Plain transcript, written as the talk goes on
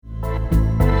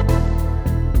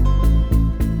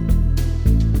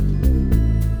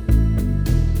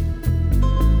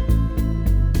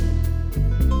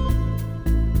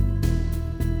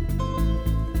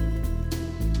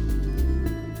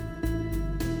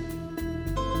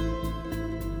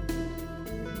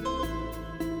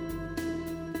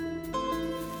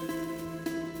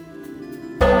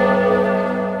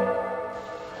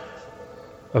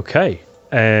Okay,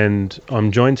 and I'm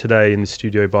joined today in the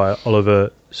studio by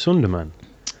Oliver Suendermann,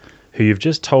 who you've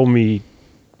just told me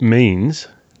means...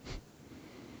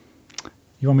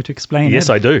 You want me to explain Yes,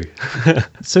 it? I do.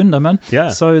 Suendermann. Yeah.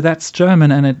 So that's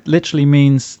German, and it literally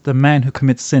means the man who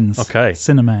commits sins. Okay.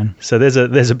 Sinnerman. So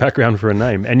there's a background for a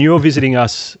name. And you're visiting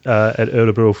us at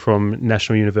Illlness from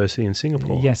National University in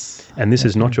Singapore. Yes. And this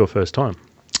is not your first time.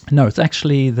 No, it's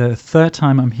actually the third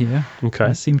time I'm here. Okay.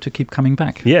 I seem to keep coming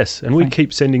back. Yes, and we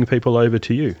keep sending people over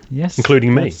to you. Yes.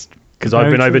 Including me. That's Because I've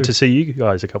been very over true. to see you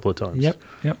guys a couple of times.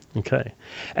 Yep. Okay.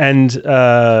 And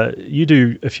you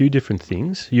do a few different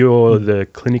things. You're the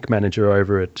clinic manager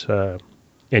over at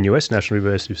NUS, National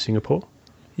University of Singapore.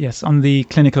 Yes, on the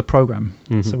clinical program.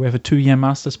 Mm-hmm. So we have a 2-year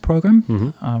master's program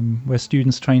where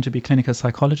students train to be clinical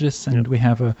psychologists, and we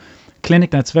have a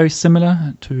clinic that's very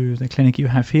similar to the clinic you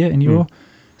have here in your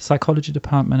psychology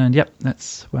department, and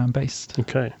that's where I'm based.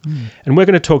 Okay. And we're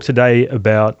going to talk today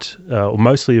about, or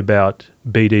mostly about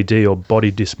BDD, or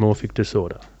Body Dysmorphic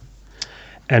Disorder.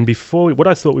 And what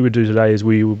I thought we would do today is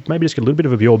we would maybe just get a little bit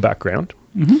of your background,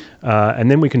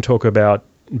 and then we can talk about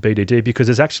BDD, because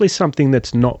it's actually something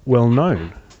that's not well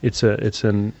known. It's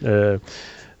an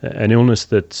illness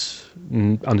that's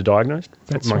underdiagnosed,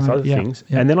 amongst other things.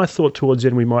 Yeah. And then I thought towards the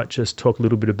end we might just talk a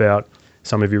little bit about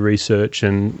some of your research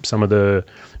and some of the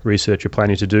research you're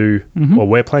planning to do, or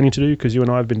we're planning to do, because you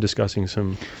and I have been discussing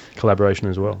some collaboration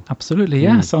as well. Absolutely,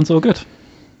 yeah. Sounds all good.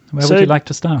 Where would you like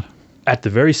to start? At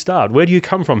the very start. Where do you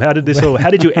come from? How did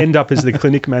how did you end up as the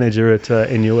clinic manager at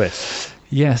NUS?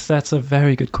 Yes, that's a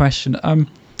very good question.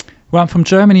 Well, I'm from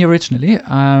Germany originally,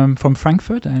 from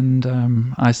Frankfurt, and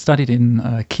I studied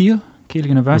in Kiel. Kiel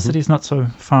University is not so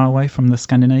far away from the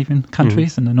Scandinavian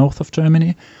countries in the north of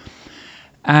Germany.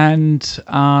 And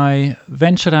I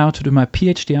ventured out to do my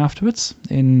PhD afterwards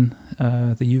in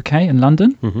the UK, in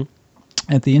London,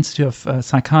 at the Institute of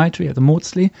Psychiatry at the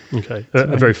Maudsley. Okay,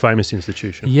 a very famous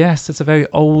institution. Yes, it's a very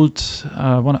old,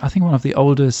 one of the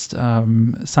oldest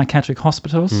psychiatric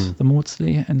hospitals, the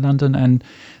Maudsley in London, and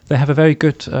they have a very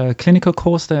good clinical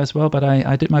course there as well. But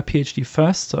I did my PhD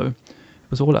first, so it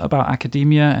was all about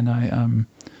academia, and I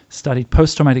studied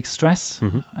post-traumatic stress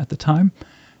at the time.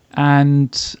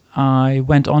 And I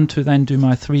went on to then do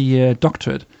my 3-year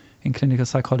doctorate in clinical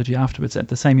psychology afterwards at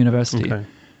the same university,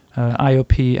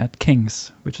 IOP at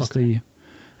King's, which is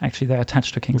actually they're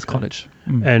attached to King's College.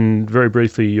 And very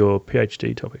briefly, your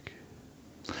PhD topic.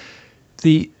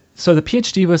 So the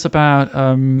PhD was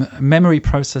about memory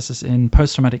processes in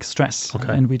post-traumatic stress,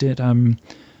 and we did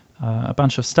a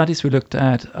bunch of studies. We looked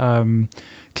at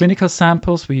clinical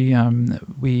samples.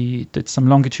 We did some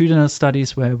longitudinal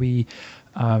studies where we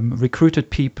recruited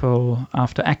people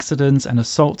after accidents and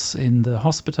assaults in the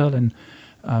hospital, and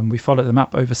we followed them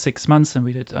up over 6 months, and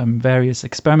we did various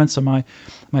experiments. So my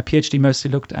PhD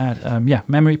mostly looked at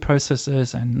memory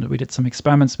processes, and we did some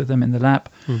experiments with them in the lab.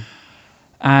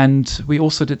 And we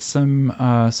also did some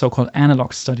so-called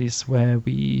analog studies where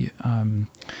we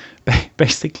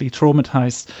basically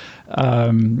traumatized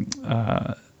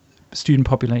student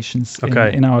populations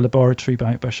in our laboratory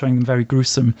by showing them very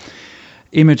gruesome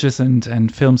images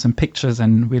and films and pictures,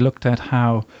 and we looked at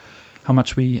how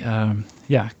much we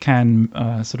can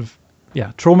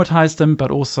traumatize them,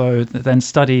 but also then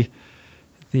study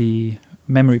the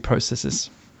memory processes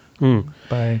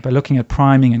by looking at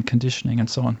priming and conditioning and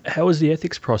so on. How was the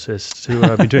ethics process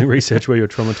to be doing research where you're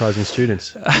traumatizing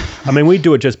students? I mean, we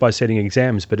do it just by setting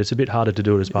exams, but it's a bit harder to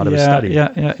do it as part of a study.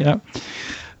 How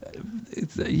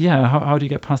do you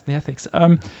get past the ethics?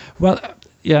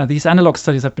 These analog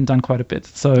studies have been done quite a bit.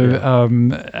 So,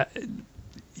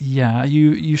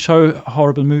 you show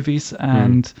horrible movies,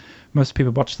 and most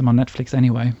people watch them on Netflix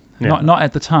anyway. Yeah. Not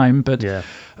at the time, but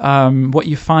what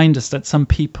you find is that some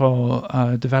people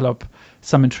develop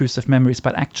some intrusive memories,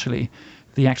 but actually,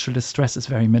 the actual distress is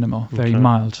very minimal, very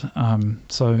mild.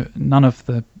 So none of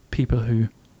the people who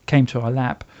came to our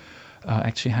lab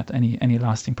actually had any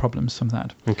lasting problems from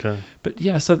that. Okay. But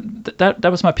so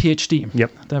that was my PhD.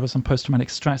 Yep. That was on post-traumatic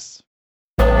stress.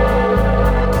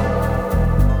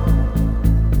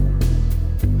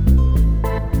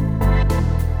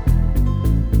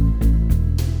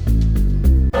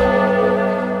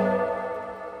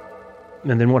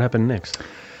 And then what happened next?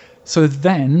 So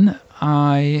then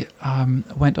I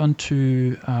went on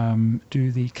to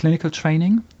do the clinical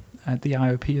training at the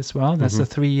IOP as well. That's a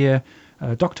 3-year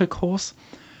doctor course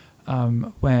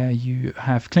where you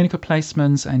have clinical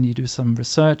placements and you do some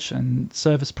research and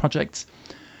service projects.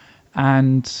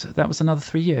 And that was another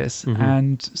 3 years.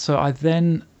 And so I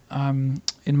then,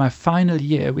 in my final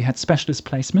year, we had specialist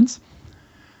placements.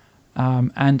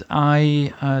 And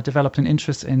I developed an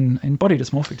interest in body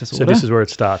dysmorphic disorder. So this is where it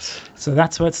starts. So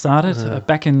that's where it started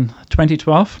back in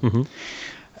 2012. Mm-hmm.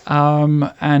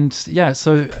 And yeah,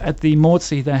 so at the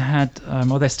Maudsley they had,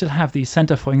 or they still have, the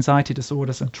Center for Anxiety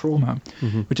Disorders and Trauma,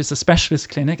 which is a specialist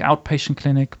clinic, outpatient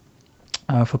clinic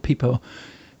for people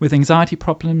with anxiety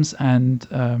problems. And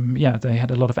they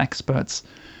had a lot of experts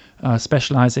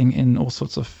specializing in all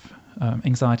sorts of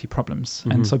anxiety problems.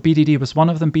 And so BDD was one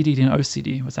of them. BDD and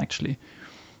OCD was actually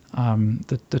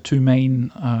the two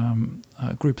main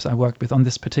groups I worked with on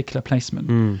this particular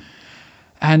placement.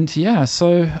 And yeah,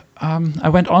 so I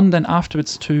went on then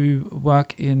afterwards to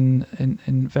work in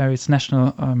various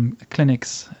national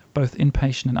clinics, both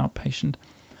inpatient and outpatient,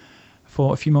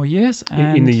 for a few more years.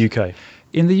 And in the UK?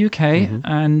 In the UK.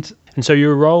 And so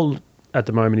your role at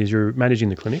the moment is you're managing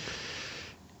the clinic?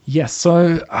 Yes,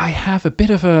 so I have a bit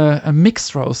of a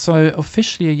mixed role. So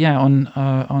officially,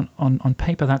 on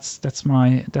paper, that's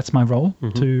my role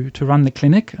to run the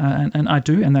clinic, and I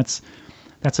do, and that's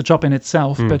a job in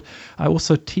itself. But I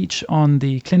also teach on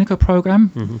the clinical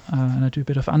program, and I do a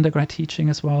bit of undergrad teaching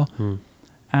as well.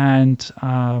 And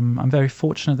I'm very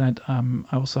fortunate that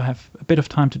I also have a bit of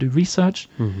time to do research,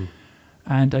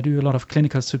 and I do a lot of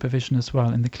clinical supervision as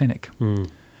well in the clinic.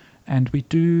 And we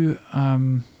do.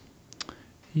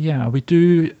 We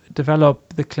do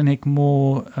develop the clinic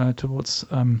more towards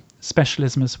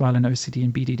specialism as well in OCD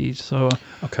and BDD. So,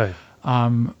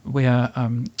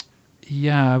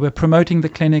 we're promoting the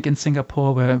clinic in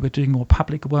Singapore. We're doing more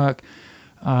public work,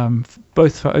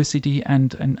 both for OCD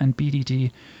and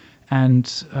BDD,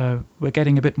 and we're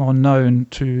getting a bit more known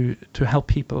to help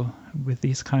people with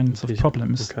these kinds of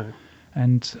problems.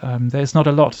 And there's not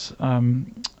a lot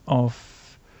of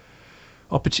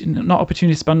not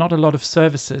opportunities, but not a lot of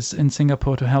services in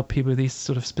Singapore to help people with these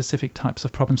sort of specific types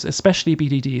of problems, especially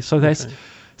BDD. So there's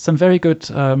some very good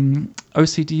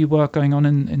OCD work going on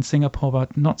in Singapore,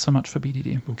 but not so much for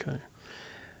BDD. Okay.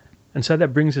 And so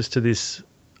that brings us to this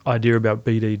idea about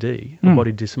BDD,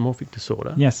 Body Dysmorphic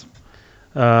Disorder. Yes.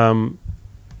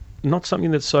 Not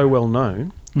something that's so well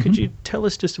known. Could you tell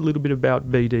us just a little bit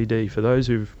about BDD for those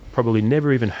who've probably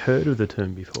never even heard of the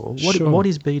term before? What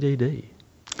is BDD?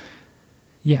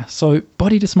 Yeah, so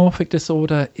body dysmorphic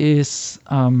disorder is,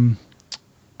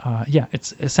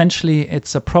 it's essentially,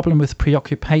 it's a problem with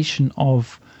preoccupation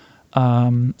of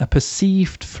a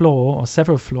perceived flaw or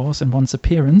several flaws in one's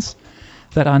appearance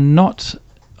that are not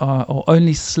or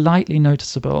only slightly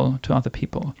noticeable to other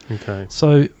people. Okay.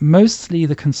 So mostly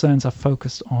the concerns are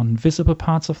focused on visible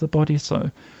parts of the body.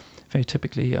 So very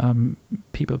typically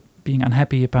people being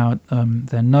unhappy about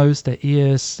their nose, their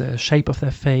ears, the shape of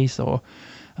their face, or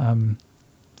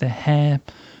their hair,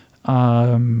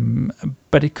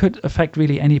 but it could affect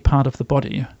really any part of the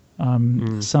body.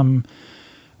 Some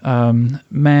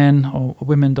men or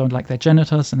women don't like their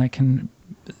genitals, and they can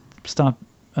start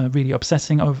really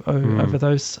obsessing over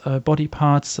those body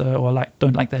parts, or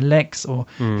don't like their legs or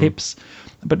hips.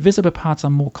 But visible parts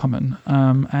are more common.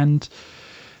 And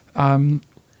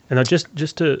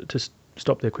just to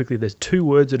stop there quickly, there's two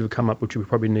words that have come up which we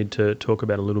probably need to talk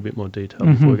about a little bit more detail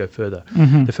before we go further.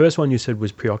 The first one you said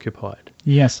was preoccupied.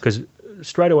 Yes. Because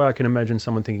straight away I can imagine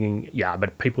someone thinking,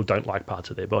 but people don't like parts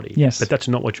of their body. Yes. But that's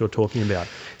not what you're talking about.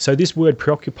 So this word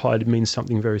preoccupied means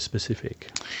something very specific.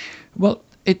 Well,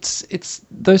 it's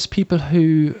those people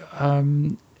who...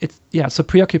 so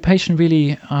preoccupation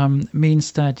really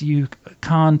means that you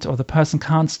can't, or the person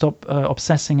can't stop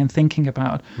obsessing and thinking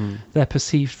about their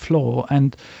perceived flaw.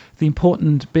 And the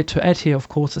important bit to add here, of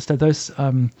course, is that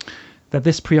that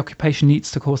this preoccupation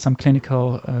needs to cause some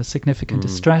clinical significant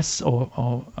distress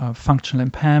or functional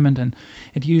impairment, and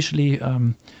it usually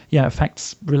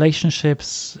affects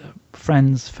relationships,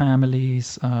 friends,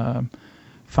 families,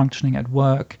 functioning at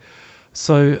work.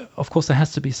 So, of course, there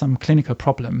has to be some clinical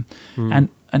problem. And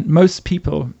most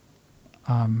people,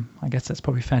 I guess that's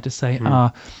probably fair to say,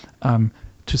 are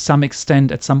to some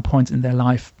extent at some point in their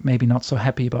life maybe not so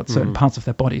happy about certain parts of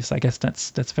their bodies. I guess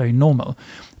that's very normal.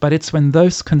 But it's when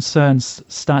those concerns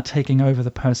start taking over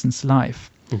the person's life.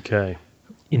 Okay.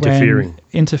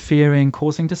 Interfering,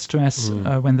 causing distress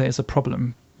when there is a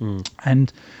problem.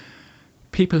 And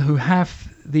people who have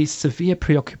these severe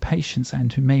preoccupations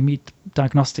and who may meet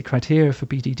diagnostic criteria for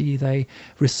BDD, they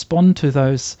respond to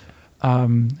those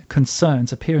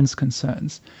concerns, appearance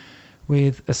concerns,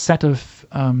 with a set of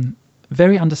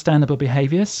very understandable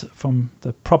behaviors from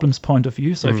the problem's point of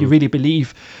view. So if you really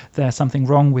believe there's something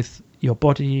wrong with your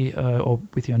body or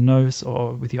with your nose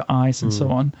or with your eyes and so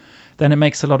on, then it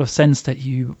makes a lot of sense that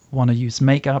you want to use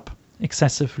makeup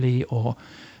excessively or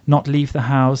not leave the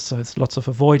house. So it's lots of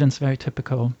avoidance, very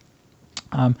typical.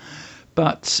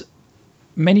 But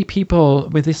many people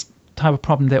with this type of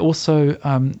problem, they're also,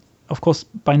 of course,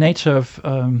 by nature of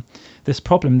this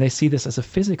problem, they see this as a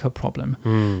physical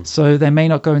problem. So they may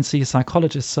not go and see a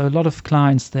psychologist. So a lot of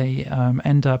clients, they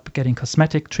end up getting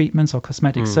cosmetic treatments or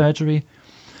cosmetic surgery,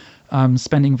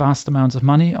 spending vast amounts of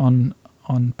money on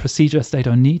procedures they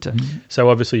don't need. And so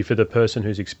obviously for the person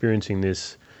who's experiencing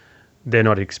this, they're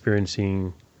not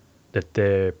experiencing that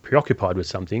they're preoccupied with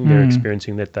something. They're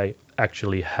experiencing that they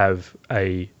actually have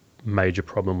a major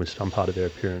problem with some part of their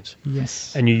appearance.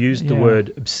 Yes. And you used the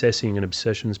word obsessing and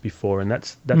obsessions before, and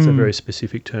that's a very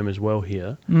specific term as well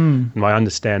here. And I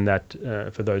understand that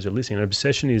for those who are listening, an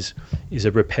obsession is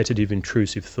a repetitive,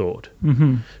 intrusive thought.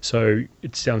 So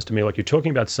it sounds to me like you're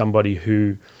talking about somebody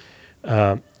who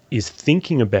is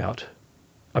thinking about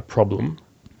a problem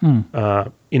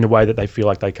in a way that they feel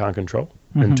like they can't control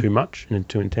and too much and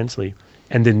too intensely,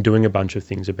 and then doing a bunch of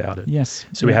things about it. Yes.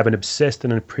 So we have an obsessed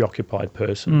and a preoccupied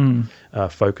person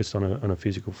focused on a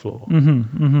physical flaw.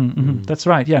 That's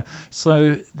right. Yeah.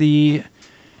 So the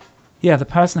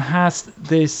person has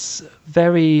this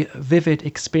very vivid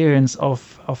experience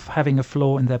of having a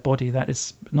flaw in their body that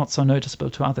is not so noticeable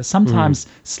to others. Sometimes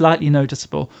slightly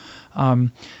noticeable.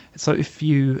 So if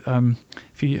you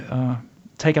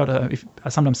take out I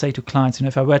sometimes say to clients,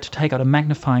 if I were to take out a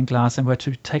magnifying glass and were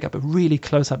to take up a really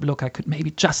close-up look, I could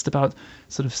maybe just about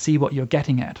sort of see what you're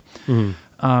getting at.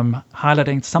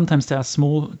 Highlighting, sometimes there are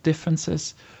small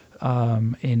differences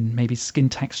in maybe skin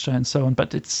texture and so on,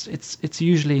 but it's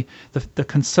usually the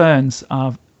concerns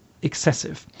are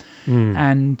excessive.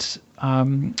 And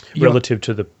relative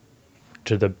to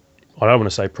the I don't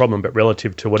want to say problem, but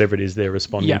relative to whatever it is they're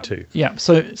responding to. Yeah.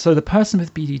 So the person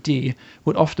with BDD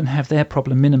would often have their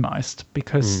problem minimized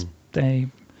because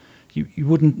you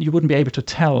wouldn't be able to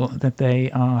tell that they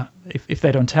are, if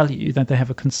they don't tell you that they have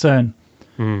a concern,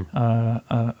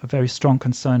 a very strong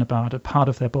concern about a part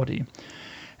of their body.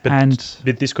 But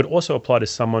this could also apply to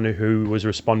someone who was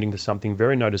responding to something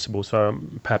very noticeable, so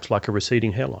perhaps like a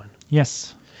receding hairline.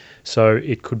 Yes. So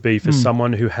it could be for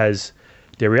someone who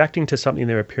they're reacting to something in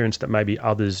their appearance that maybe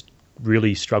others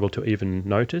really struggle to even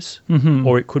notice,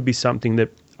 or it could be something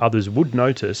that others would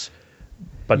notice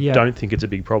but don't think it's a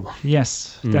big problem.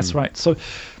 Yes, that's right.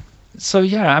 So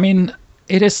yeah, I mean,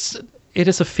 it is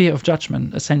a fear of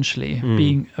judgment, essentially,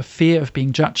 being a fear of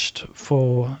being judged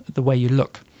for the way you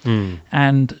look.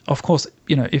 And of course,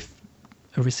 if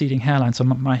a receding hairline, so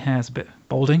my hair is a bit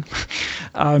balding.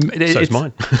 It's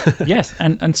mine. Yes,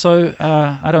 and so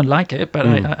I don't like it, but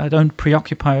I don't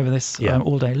preoccupy over this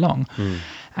all day long.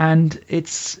 And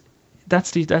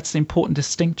that's the important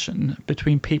distinction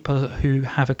between people who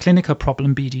have a clinical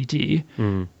problem, BDD,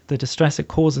 the distress it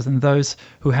causes, and those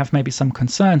who have maybe some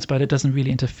concerns, but it doesn't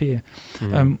really interfere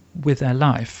with their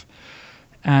life.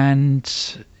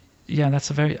 And yeah,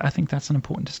 I think that's an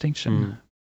important distinction.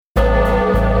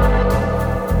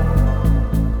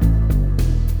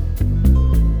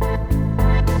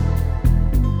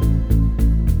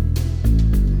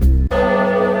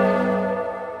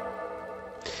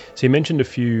 So you mentioned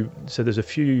there's a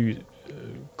few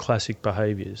classic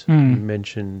behaviours. You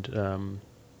mentioned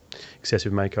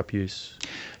excessive makeup use,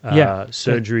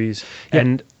 surgeries,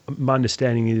 and my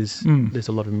understanding is there's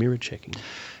a lot of mirror checking.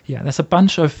 Yeah, there's a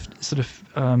bunch of sort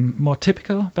of more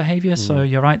typical behaviours. So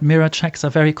you're right, mirror checks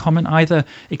are very common, either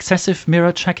excessive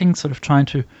mirror checking, sort of trying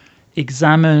to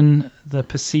examine the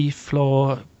perceived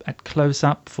flaw at close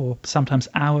up for sometimes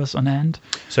hours on end.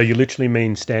 So you literally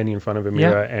mean standing in front of a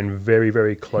mirror and very,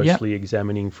 very closely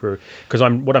examining because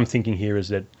what I'm thinking here is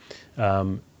that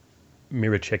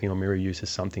mirror checking or mirror use is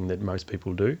something that most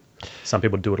people do. Some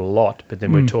people do it a lot, but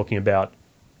then we're talking about,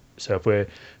 so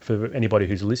for anybody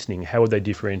who's listening, how would they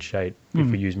differentiate if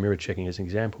we use mirror checking as an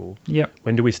example?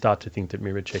 When do we start to think that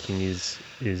mirror checking is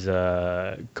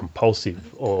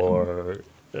compulsive or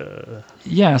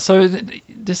so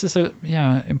this is a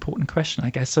important question, I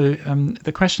guess. So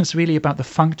the question is really about the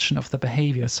function of the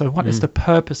behavior. So what is the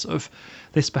purpose of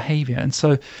this behavior? And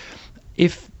so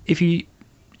if you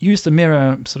use the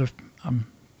mirror sort of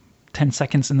 10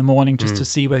 seconds in the morning just to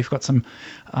see where you've got some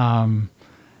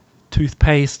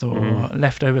toothpaste or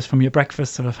leftovers from your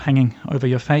breakfast sort of hanging over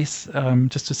your face,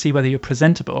 just to see whether you're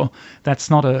presentable, that's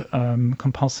not a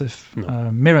compulsive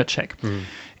mirror check.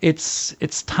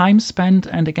 It's time spent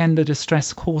and, again, the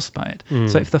distress caused by it.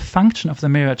 So if the function of the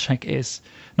mirror check is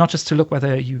not just to look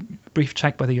brief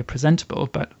check whether you're presentable,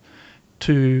 but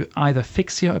to either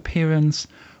fix your appearance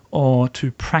or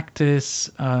to practice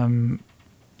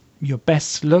your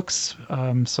best looks,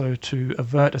 so to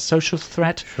avert a social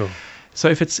threat. Sure. So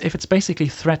if it's basically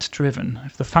threat driven,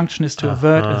 if the function is to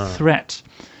avert a threat,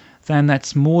 then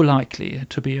that's more likely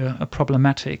to be a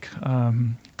problematic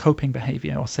coping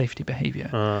behavior or safety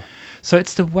behavior. So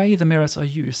it's the way the mirrors are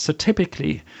used. So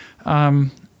typically,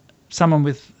 someone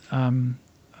with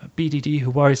BDD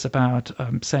who worries about,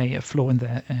 say, a flaw in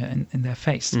their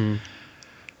face,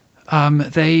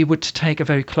 they would take a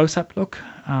very close-up look.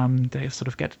 They sort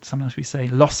of get, sometimes we say,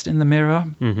 lost in the mirror.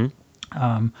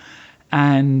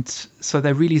 And so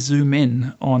they really zoom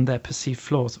in on their perceived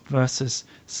flaws versus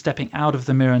stepping out of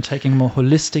the mirror and taking a more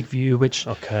holistic view, which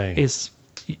is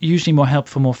usually more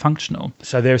helpful, more functional.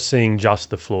 So they're seeing just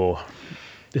the flaw,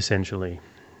 essentially.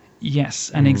 Yes,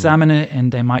 and examine it,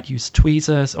 and they might use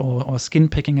tweezers or skin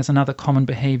picking as another common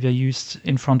behavior used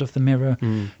in front of the mirror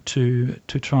to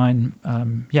try and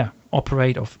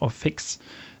operate or fix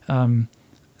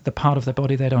the part of the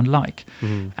body they don't like.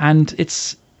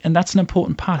 And that's an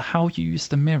important part, how you use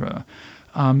the mirror.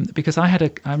 Because I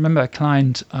remember a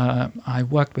client I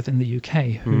worked with in the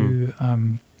UK who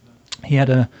he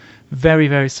had a very,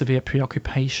 very severe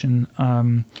preoccupation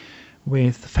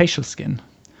with facial skin.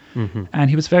 And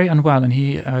he was very unwell, and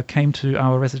he came to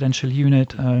our residential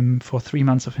unit for 3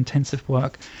 months of intensive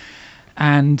work.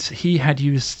 And he had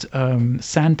used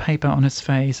sandpaper on his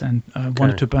face and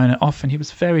wanted to burn it off. And he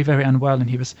was very, very unwell, and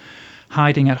he was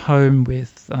hiding at home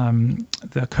with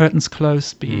the curtains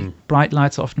closed. Bright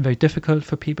lights are often very difficult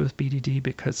for people with BDD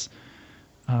because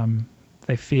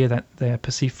they fear that their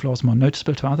perceived flaws are more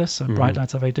noticeable to others. So bright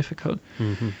lights are very difficult.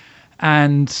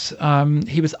 And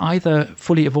he was either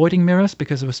fully avoiding mirrors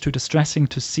because it was too distressing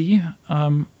to see,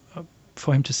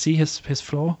 for him to see his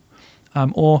flaw,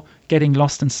 or getting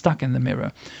lost and stuck in the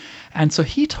mirror. And so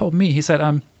he told me, he said,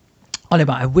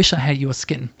 Oliver, I wish I had your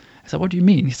skin. I said, what do you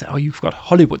mean? He said, oh, you've got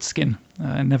Hollywood skin.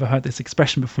 I never heard this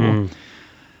expression before. I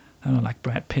don't know, like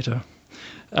Brad Pitt or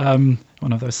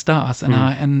one of those stars.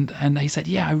 And he said,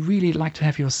 yeah, I really like to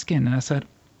have your skin. And I said,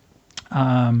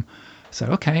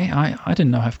 okay, I didn't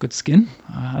know I have good skin.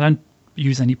 I don't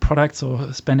use any products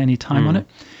or spend any time on it.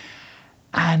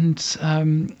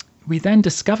 And we then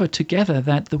discovered together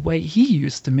that the way he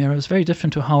used the mirror was very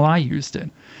different to how I used it.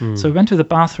 So we went to the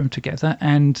bathroom together,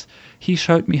 and he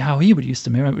showed me how he would use the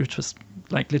mirror, which was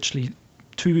like literally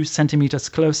 2 centimeters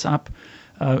close up,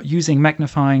 using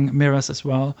magnifying mirrors as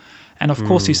well. And of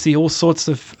course, you see all sorts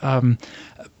of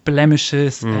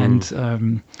blemishes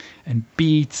and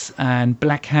beads and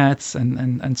blackheads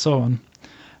and so on.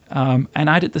 And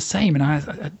I did the same, and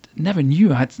I never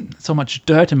knew I had so much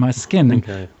dirt in my skin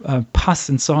and pus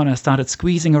and so on. I started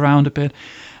squeezing around a bit,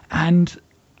 and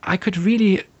I could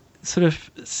really sort of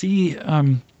see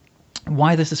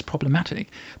why this is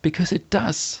problematic, because it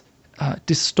does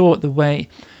distort the way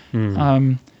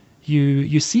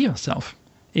you see yourself.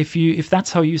 If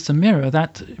that's how you use the mirror,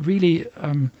 that really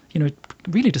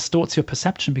really distorts your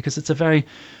perception, because it's a very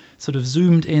sort of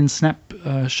zoomed in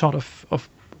shot of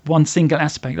one single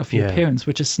aspect of your appearance,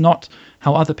 which is not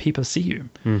how other people see you.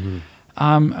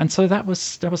 And so that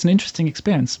was an interesting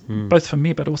experience, both for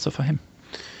me but also for him.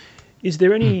 Is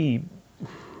there any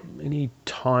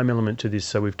time element to this?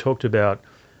 So we've talked about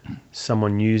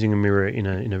someone using a mirror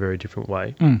in a very different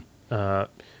way.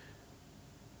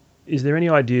 Is there any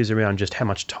ideas around just how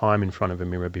much time in front of a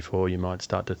mirror before you might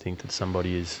start to think that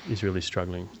somebody is really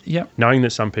struggling? Yeah. Knowing that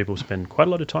some people spend quite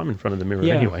a lot of time in front of the mirror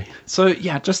anyway. So,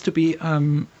 just to be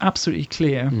absolutely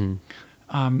clear,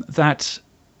 that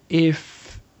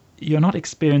if you're not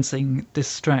experiencing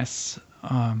distress,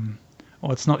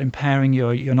 or it's not impairing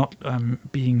you're not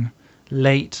being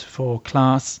late for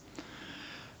class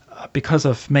because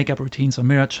of makeup routines or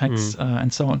mirror checks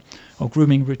and so on, or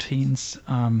grooming routines,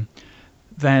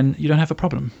 then you don't have a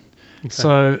problem. Okay.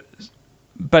 So,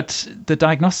 but the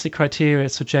diagnostic criteria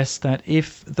suggests that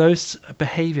if those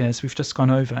behaviors we've just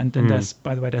gone over, and then there's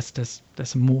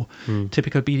some more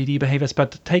typical BDD behaviors,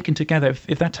 but taken together,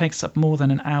 if that takes up more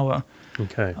than an hour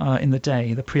in the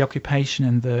day, the preoccupation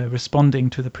and the responding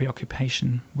to the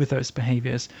preoccupation with those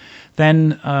behaviors,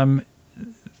 then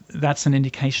that's an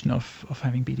indication of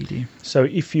having BDD. So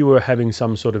if you were having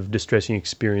some sort of distressing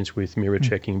experience with mirror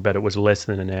checking, but it was less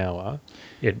than an hour,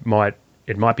 it might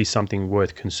be something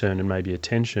worth concern and maybe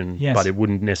attention, but it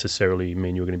wouldn't necessarily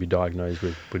mean you're going to be diagnosed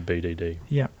with BDD.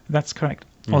 Yeah, that's correct.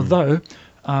 Although,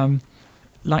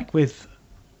 like with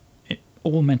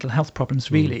all mental health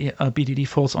problems, really, BDD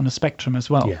falls on a spectrum as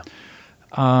well. Yeah.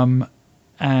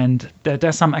 And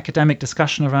there's some academic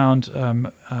discussion around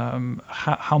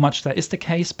how much that is the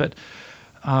case, but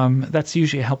that's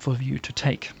usually a helpful view to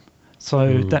take.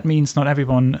 So that means not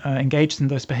everyone engaged in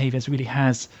those behaviors really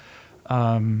has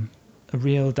a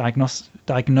real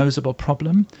diagnosable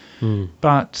problem,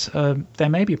 but there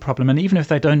may be a problem. And even if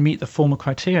they don't meet the formal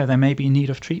criteria, they may be in need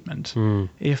of treatment.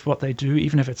 If what they do,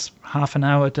 even if it's half an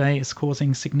hour a day, is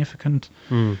causing significant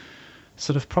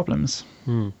sort of problems.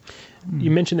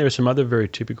 You mentioned there are some other very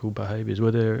typical behaviours.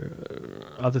 Were there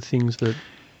other things that...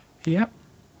 Yeah.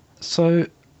 So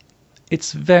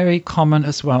it's very common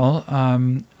as well,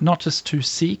 not just to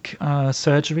seek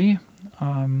surgery,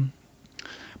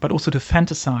 but also to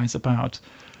fantasize about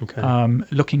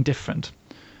looking different.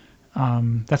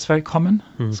 That's very common.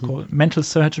 It's called mental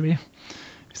surgery.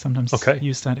 We sometimes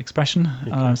use that expression.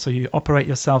 So you operate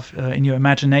yourself in your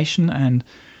imagination, and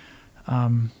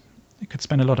you could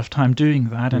spend a lot of time doing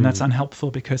that, and that's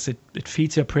unhelpful because it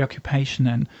feeds your preoccupation,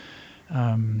 and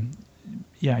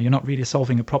you're not really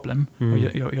solving a problem, or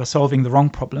you're solving the wrong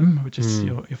problem, which is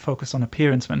your focus on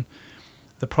appearance, when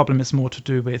the problem is more to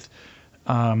do with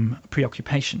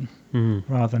preoccupation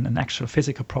rather than an actual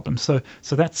physical problem. So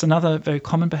that's another very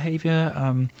common behavior.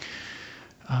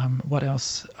 What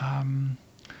else?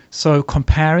 So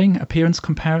appearance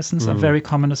comparisons are very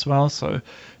common as well. So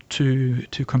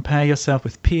to compare yourself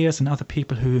with peers and other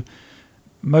people who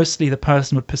mostly the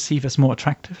person would perceive as more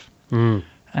attractive.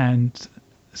 And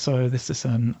so this is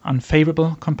an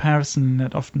unfavorable comparison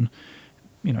that often,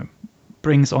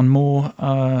 brings on more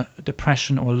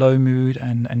depression or low mood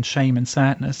and shame and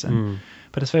sadness.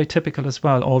 But it's very typical as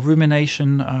well. Or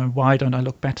rumination, why don't I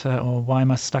look better? Or why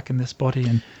am I stuck in this body?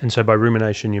 And so by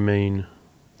rumination you mean...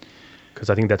 Because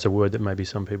I think that's a word that maybe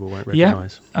some people won't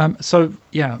recognise.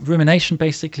 Rumination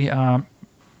basically are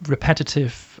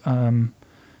repetitive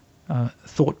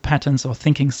thought patterns or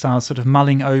thinking styles, sort of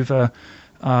mulling over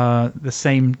the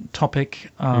same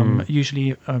topic,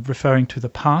 usually referring to the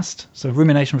past. So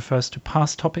rumination refers to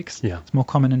past topics. Yeah. It's more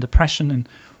common in depression, and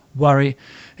worry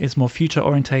is more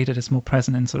future-orientated. It's more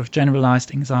present in sort of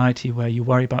generalized anxiety, where you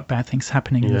worry about bad things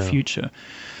happening in the future.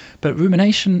 But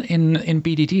rumination in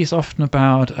BDD is often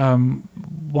about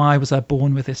why was I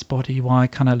born with this body? Why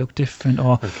can I look different?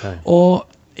 Or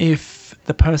if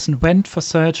the person went for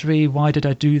surgery, why did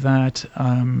I do that?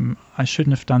 I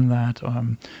shouldn't have done that.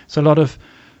 So a lot of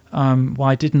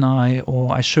why didn't I,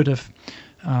 or I should have,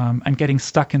 and getting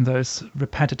stuck in those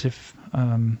repetitive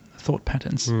thought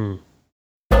patterns.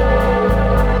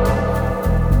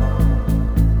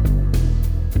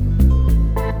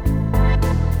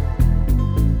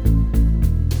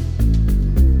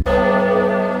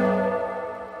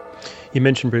 You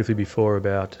mentioned briefly before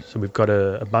about, so we've got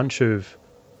a bunch of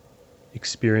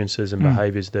experiences and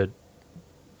behaviours that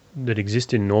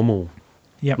exist in normal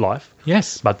life.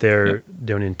 Yes. But they're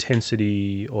an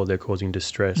intensity, or they're causing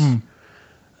distress.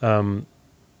 And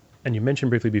you mentioned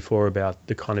briefly before about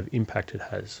the kind of impact it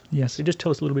has. Yes. So just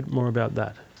tell us a little bit more about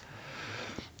that.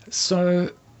 So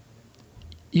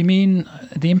you mean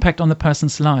the impact on the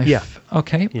person's life? Yeah.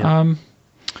 Okay. Yeah.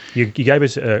 You gave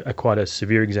us quite a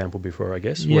severe example before, I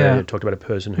guess, where you talked about a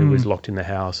person who was locked in the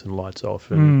house and lights off.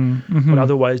 And what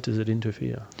other ways does it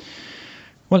interfere?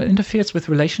 Well, it interferes with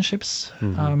relationships,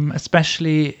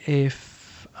 especially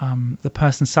if the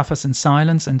person suffers in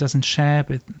silence and doesn't share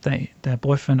with their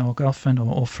boyfriend or girlfriend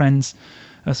or friends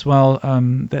as well,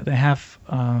 that they have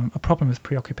a problem with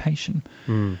preoccupation.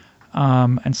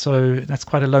 And so that's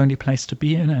quite a lonely place to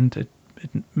be in, and it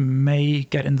may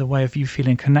get in the way of you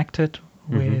feeling connected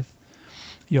with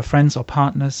your friends or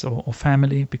partners or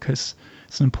family, because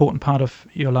it's an important part of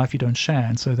your life you don't share,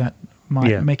 and so that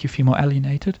might make you feel more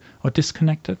alienated or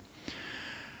disconnected.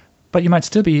 But you might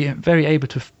still be very able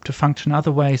to function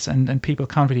other ways, and people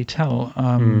can't really tell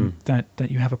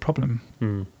that you have a problem.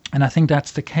 And I think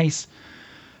that's the case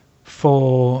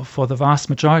for the vast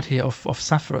majority of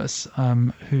sufferers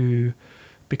who,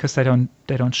 because they don't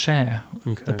share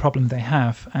the problem they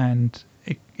have, and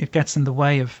it gets in the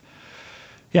way of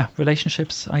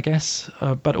relationships, I guess,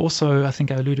 but also, I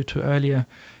think I alluded to earlier,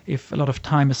 if a lot of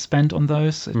time is spent on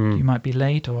those, you might be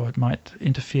late, or it might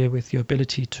interfere with your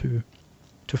ability to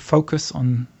focus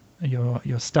on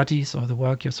your studies or the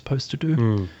work you're supposed to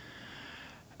do.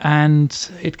 And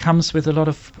it comes with a lot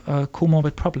of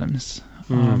comorbid problems.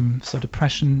 So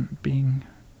depression being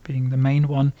the main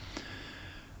one.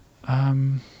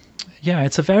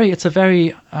 It's a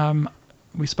very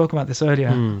we spoke about this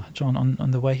earlier, John,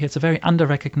 on the way here. It's a very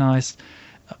under-recognized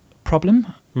problem,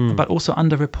 but also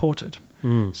under-reported.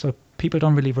 So people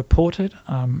don't really report it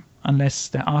unless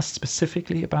they're asked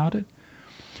specifically about it.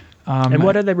 And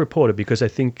why do they report it? Because I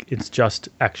think it's just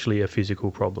actually a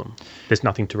physical problem. There's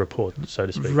nothing to report, so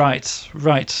to speak.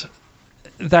 Right.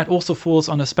 that also falls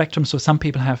on a spectrum. So some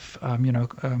people have,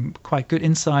 quite good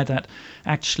insight that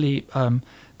actually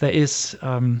there's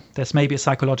maybe a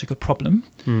psychological problem,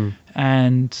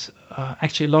 and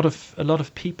actually a lot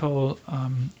of people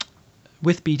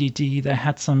with BDD, they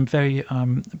had some very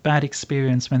bad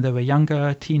experience when they were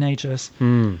younger, teenagers,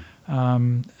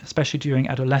 especially during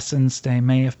adolescence. They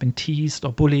may have been teased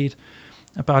or bullied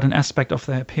about an aspect of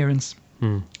their appearance,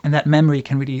 and that memory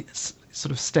can really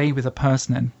sort of stay with a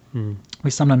person. And we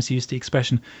sometimes use the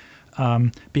expression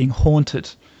being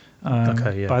haunted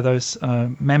by those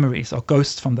memories or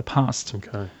ghosts from the past.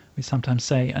 We sometimes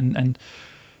say, and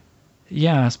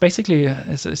it's basically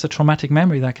it's a traumatic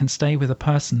memory that can stay with a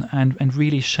person and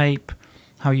really shape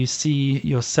how you see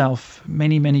yourself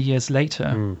many, many years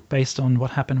later based on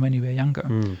what happened when you were younger.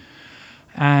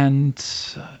 And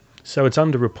so it's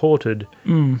underreported,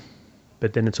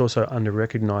 but then it's also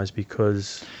underrecognized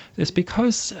because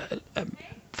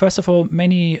first of all,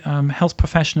 many health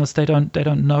professionals, they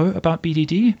don't know about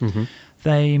BDD.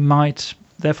 They might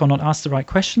therefore not ask the right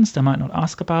questions. They might not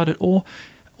ask about it, or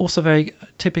also very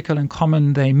typical and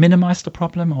common, they minimize the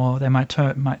problem, or they might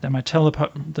tell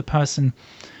the person,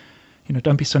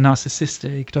 don't be so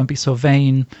narcissistic, don't be so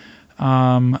vain,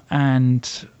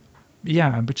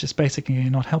 which is basically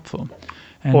not helpful.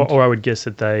 And or I would guess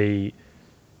that they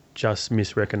just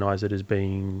misrecognize it as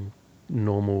being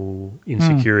normal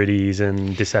insecurities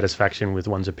and dissatisfaction with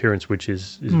one's appearance, which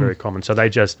is very common. So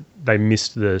they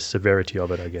missed the severity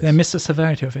of it, I guess. They missed the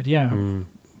severity of it, yeah.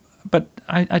 But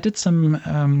I did some,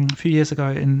 a few years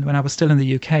ago, when I was still in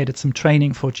the UK, I did some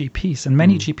training for GPs, and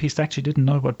many GPs actually didn't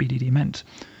know what BDD meant.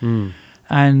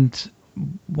 And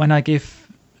when I give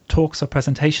talks or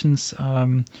presentations,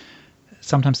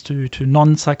 sometimes to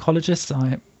non-psychologists,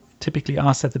 I typically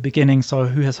ask at the beginning, so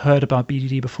who has heard about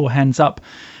BDD before, hands up,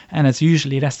 and it's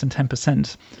usually less than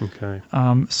 10%.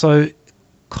 So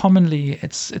commonly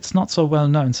it's not so well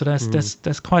known. So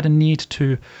there's quite a need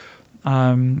to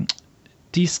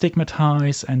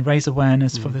destigmatize and raise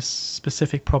awareness for this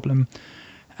specific problem.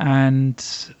 And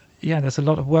there's a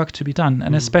lot of work to be done,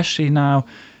 and especially now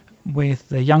with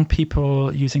the young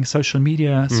people using social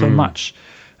media so much.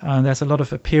 There's a lot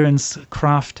of appearance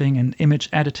crafting and image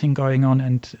editing going on,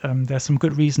 and there's some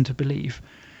good reason to believe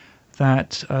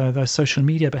that those social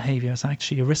media behaviors are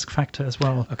actually a risk factor as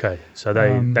well. Okay, so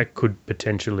that could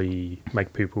potentially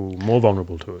make people more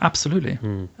vulnerable to it. Absolutely.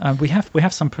 We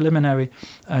have some preliminary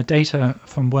data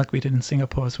from work we did in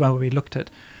Singapore as well, where we looked at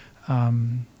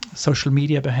social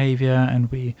media behavior,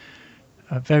 and we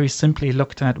very simply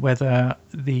looked at whether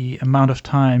the amount of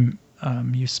time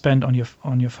you spend on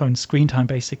your phone, screen time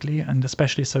basically, and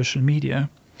especially social media,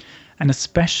 and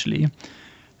especially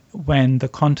when the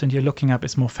content you're looking up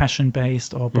is more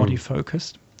fashion-based or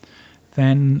body-focused,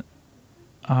 then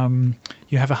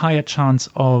you have a higher chance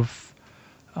of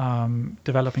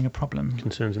developing a problem.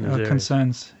 Concerns in this area.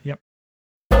 Concerns, yep.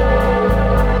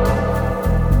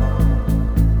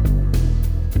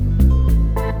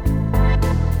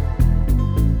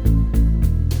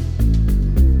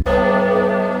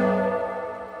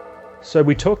 So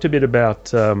we talked a bit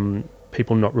about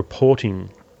people not reporting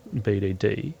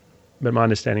BDD, but my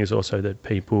understanding is also that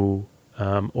people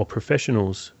or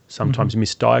professionals sometimes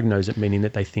misdiagnose it, meaning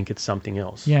that they think it's something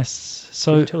else. Yes.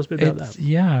 So can you tell us a bit about that?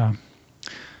 Yeah.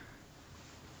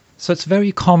 So it's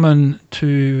very common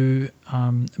to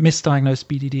misdiagnose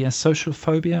BDD as social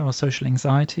phobia or social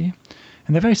anxiety.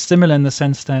 And they're very similar in the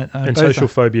sense that... and social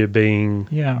phobia being...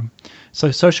 Yeah.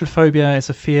 So social phobia is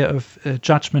a fear of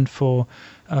judgment for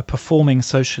performing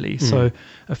socially. So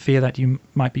a fear that you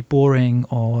might be boring,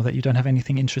 or that you don't have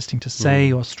anything interesting to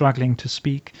say, or struggling to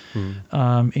speak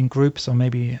in groups, or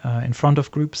maybe in front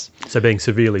of groups. So being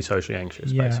severely socially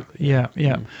anxious, basically.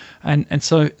 Yeah. And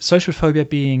so social phobia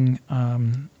being,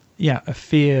 a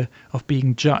fear of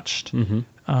being judged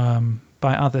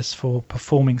by others for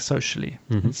performing socially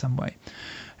in some way.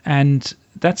 And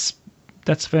that's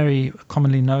very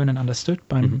commonly known and understood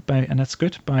by and that's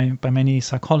good by many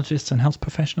psychologists and health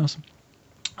professionals.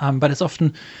 But it's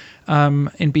often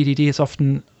in BDD, it's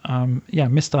often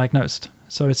misdiagnosed.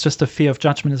 So it's just a fear of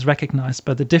judgment is recognized,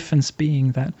 but the difference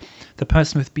being that the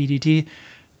person with BDD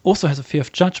also has a fear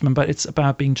of judgment, but it's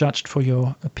about being judged for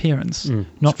your appearance,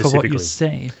 not for what you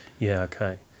say. Yeah.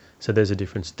 Okay. So there's a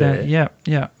difference there.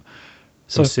 Yeah.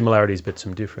 Some similarities, but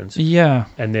some difference. Yeah.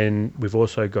 And then we've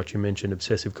also got, you mentioned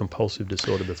obsessive compulsive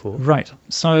disorder before. Right.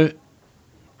 So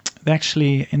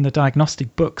actually in the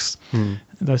diagnostic books,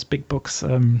 those big books,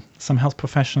 some health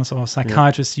professionals or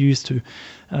psychiatrists use to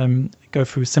go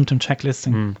through symptom checklists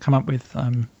and come up with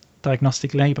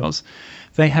diagnostic labels,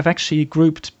 they have actually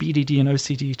grouped BDD and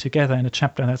OCD together in a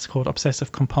chapter that's called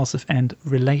Obsessive Compulsive and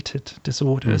Related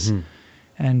Disorders.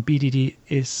 And BDD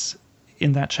is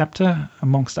in that chapter,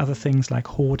 amongst other things like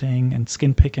hoarding and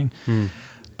skin picking.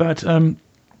 But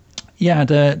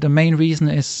the main reason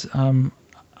is,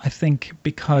 I think,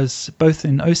 because both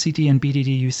in OCD and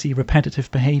BDD you see repetitive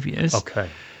behaviors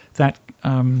that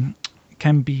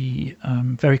can be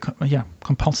very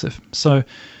compulsive. So,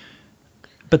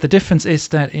 but the difference is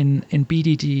that in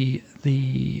BDD,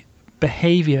 the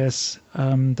behaviors,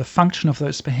 the function of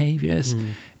those behaviors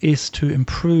is to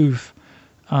improve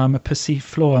a perceived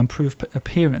flaw, improve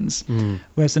appearance.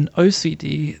 Whereas in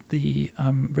OCD, the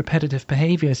repetitive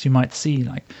behaviors you might see,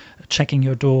 like checking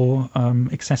your door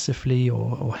excessively,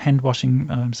 or hand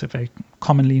washing, so very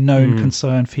commonly known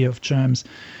concern, fear of germs,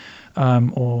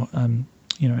 or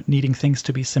needing things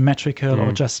to be symmetrical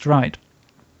or just right.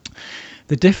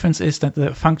 The difference is that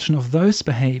the function of those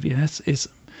behaviors is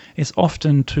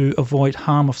often to avoid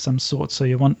harm of some sort. So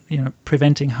you want,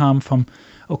 preventing harm from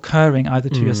occurring either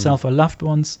to yourself or loved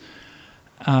ones,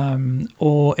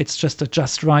 or it's just a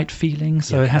just right feeling.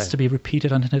 So it has to be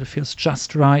repeated until it feels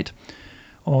just right,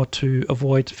 or to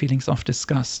avoid feelings of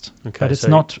disgust. But it's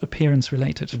not appearance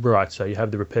related. Right, so you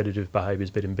have the repetitive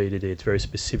behaviours, but in BDD it's very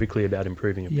specifically about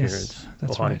improving appearance. Yes,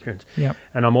 that's or high right. appearance. Yeah.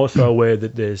 And I'm also aware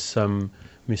that there's some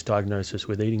misdiagnosis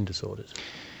with eating disorders.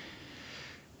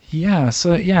 Yeah,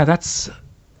 so that's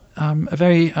a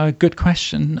very good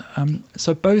question.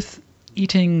 So both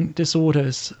eating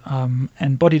disorders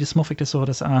and body dysmorphic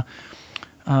disorders are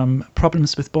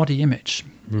problems with body image,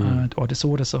 or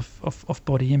disorders of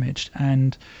body image.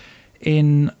 And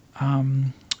in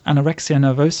anorexia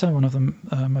nervosa, one of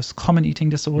the most common eating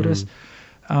disorders,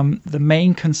 the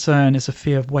main concern is a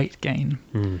fear of weight gain.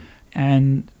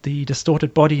 And the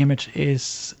distorted body image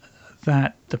is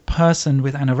that the person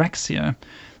with anorexia,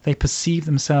 they perceive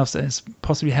themselves as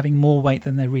possibly having more weight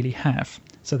than they really have.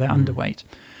 So they're underweight.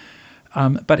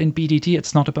 But in BDD,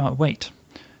 it's not about weight.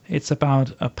 It's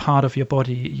about a part of your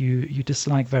body you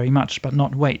dislike very much, but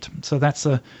not weight. So that's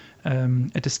a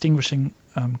distinguishing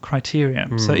criteria.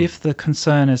 So if the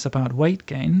concern is about weight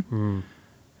gain,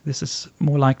 this is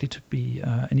more likely to be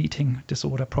an eating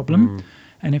disorder problem.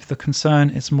 And if the concern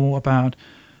is more about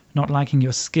not liking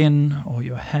your skin or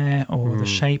your hair or the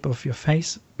shape of your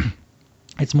face,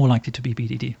 it's more likely to be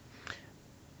BDD.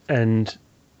 And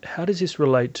how does this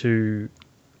relate to...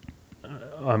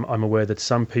 I'm aware that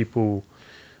some people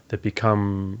that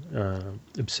become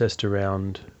obsessed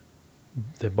around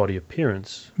their body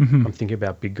appearance, I'm thinking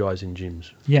about big guys in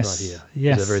gyms right here.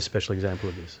 Yes. Is a very special example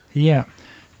of this. Yeah.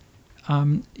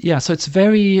 So it's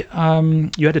very...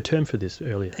 you had a term for this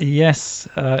earlier. Yes,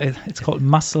 it's called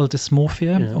muscle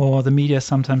dysmorphia, or the media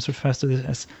sometimes refers to it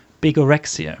as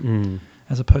bigorexia,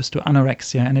 as opposed to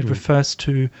anorexia, and it refers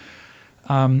to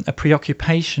a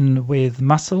preoccupation with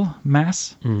muscle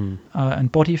mass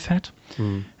and body fat,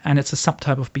 and it's a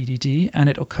subtype of BDD, and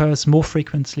it occurs more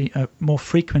frequently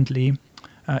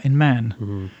in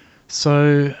men.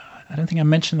 So I don't think I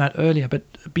mentioned that earlier, but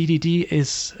BDD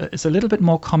is a little bit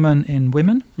more common in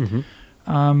women,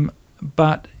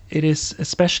 but it is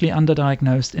especially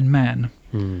underdiagnosed in men.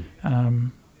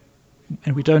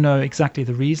 And we don't know exactly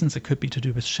the reasons. It could be to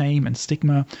do with shame and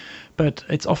stigma, but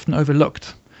it's often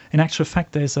overlooked. In actual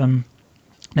fact, there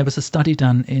was a study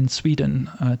done in Sweden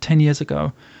 10 years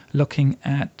ago looking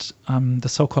at the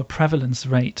so-called prevalence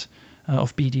rate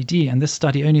of BDD, and this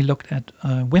study only looked at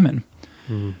women.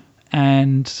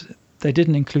 And they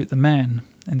didn't include the men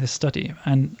in this study.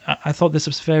 And I thought this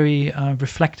was very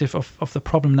reflective of the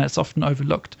problem that's often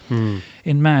overlooked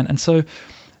in men. And so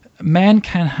men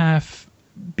can have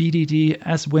BDD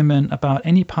as women about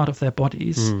any part of their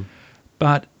bodies,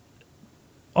 but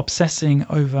obsessing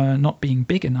over not being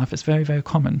big enough is very, very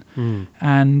common.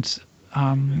 And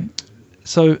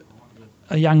so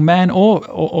a young man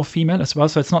or female as well,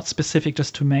 so it's not specific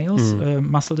just to males,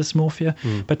 muscle dysmorphia,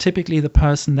 but typically the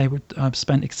person, they would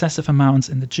spend excessive amounts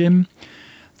in the gym.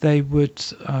 They would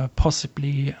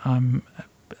possibly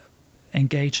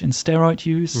engage in steroid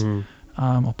use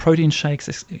or protein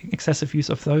shakes, excessive use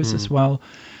of those as well,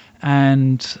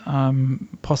 and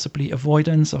possibly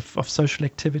avoidance of social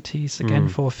activities, again,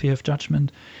 for fear of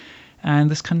judgment. And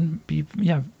this can be,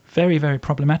 very, very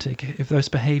problematic if those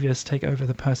behaviors take over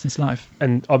the person's life.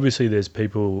 And obviously there's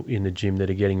people in the gym that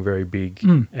are getting very big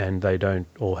and they don't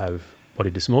all have body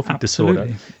dysmorphic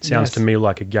disorder. Sounds to me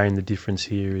like, again, the difference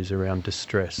here is around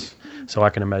distress. So I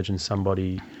can imagine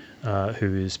somebody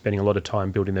who is spending a lot of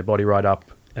time building their body right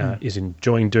up, is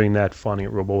enjoying doing that, finding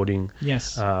it rewarding.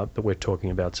 Yes. But we're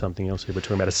talking about something else here. We're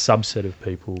talking about a subset of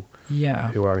people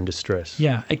who are in distress.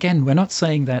 Yeah. Again, we're not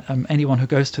saying that anyone who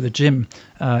goes to the gym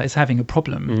is having a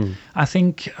problem. I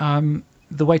think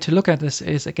the way to look at this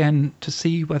is, again, to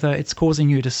see whether it's causing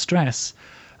you distress.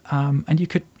 And you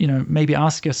could, maybe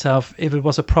ask yourself, if it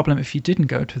was a problem if you didn't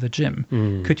go to the gym,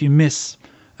 could you miss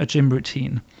a gym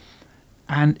routine?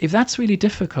 And if that's really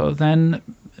difficult, then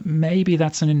maybe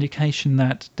that's an indication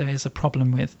that there is a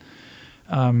problem with,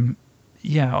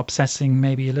 obsessing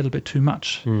maybe a little bit too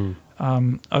much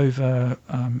over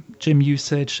gym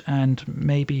usage and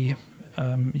maybe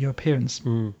your appearance.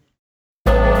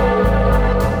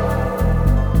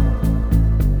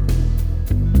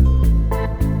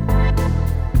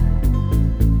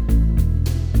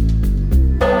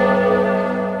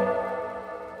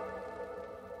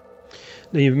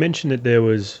 Now, you've mentioned that there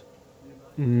was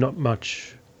not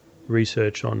much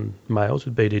research on males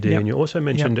with BDD, and you also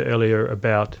mentioned earlier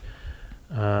about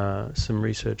some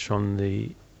research on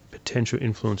the potential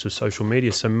influence of social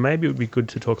media. So maybe it would be good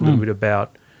to talk a little bit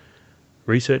about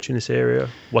research in this area,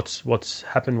 what's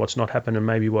happened, what's not happened, and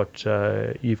maybe what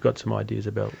you've got some ideas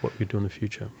about what we do in the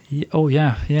future.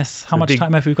 Yes. How much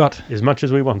time have we got? As much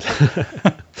as we want.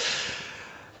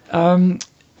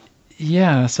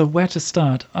 So where to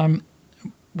start?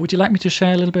 Would you like me to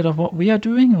share a little bit of what we are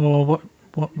doing, or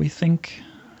what we think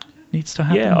needs to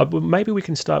happen? Yeah, maybe we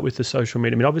can start with the social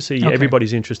media. I mean, obviously,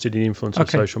 everybody's interested in the influence of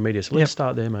social media, so let's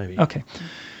start there maybe. Okay.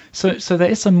 So there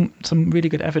is some really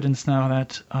good evidence now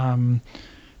that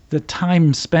the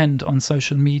time spent on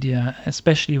social media,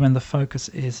 especially when the focus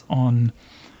is on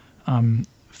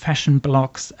fashion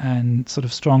blogs and sort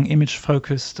of strong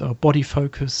image-focused or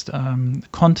body-focused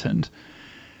content,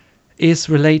 is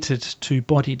related to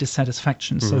body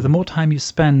dissatisfaction. So the more time you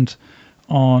spend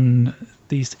on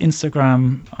these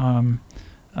Instagram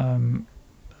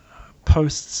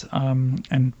posts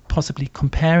and possibly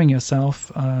comparing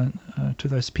yourself to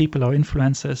those people or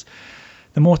influencers,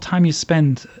 the more time you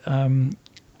spend,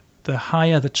 the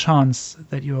higher the chance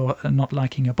that you're not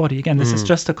liking your body. Again, this is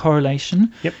just a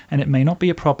correlation, and it may not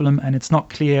be a problem, and it's not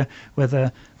clear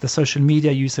whether the social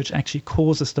media usage actually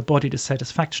causes the body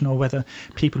dissatisfaction, or whether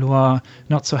people who are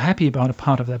not so happy about a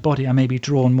part of their body are maybe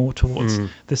drawn more towards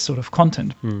this sort of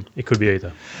content. It could be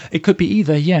either. It could be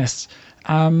either, yes.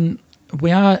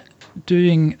 We are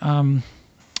doing a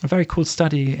very cool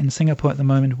study in Singapore at the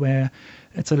moment, where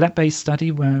it's a lab-based study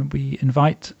where we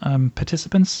invite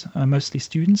participants, mostly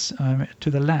students, to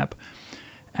the lab,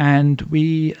 and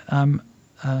we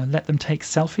let them take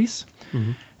selfies,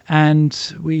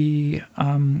 and we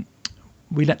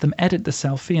let them edit the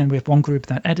selfie, and we have one group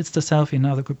that edits the selfie,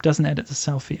 another group doesn't edit the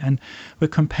selfie, and we're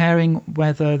comparing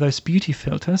whether those beauty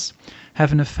filters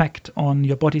have an effect on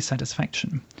your body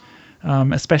satisfaction,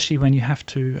 especially when you have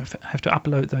to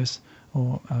upload those,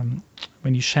 or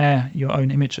when you share your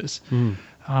own images,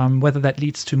 whether that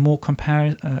leads to more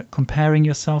comparing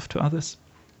yourself to others,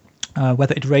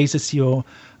 whether it raises your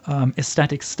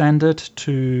aesthetic standard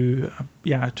to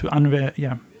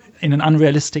in an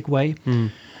unrealistic way.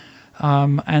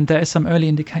 And there is some early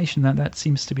indication that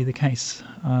seems to be the case.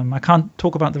 I can't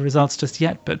talk about the results just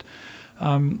yet, but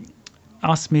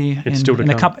ask me in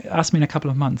a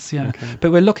couple of months. Okay.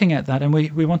 But we're looking at that, and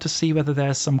we want to see whether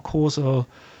there's some causal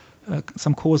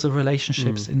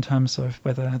relationships in terms of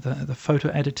whether the photo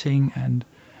editing and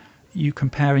you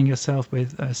comparing yourself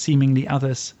with seemingly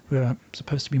others who are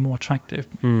supposed to be more attractive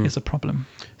is a problem.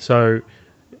 So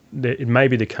it may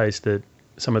be the case that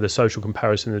some of the social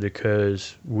comparison that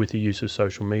occurs with the use of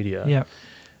social media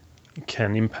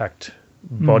can impact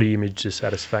body image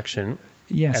dissatisfaction.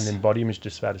 Yes. And then body image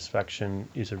dissatisfaction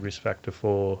is a risk factor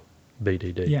for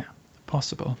BDD. Yeah,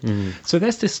 possible. So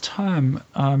there's this term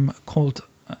called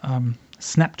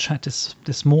Snapchat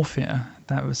dysmorphia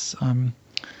that was, I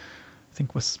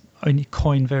think, was only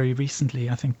coined very recently,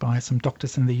 I think, by some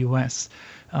doctors in the US,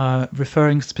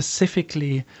 referring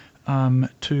specifically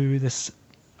to this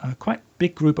quite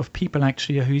big group of people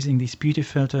actually are using these beauty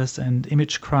filters and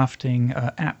image crafting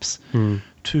apps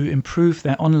to improve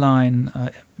their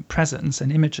online presence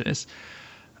and images,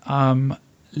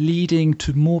 leading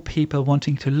to more people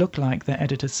wanting to look like their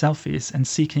edited selfies and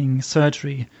seeking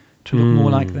surgery to look more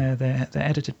like their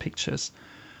edited pictures.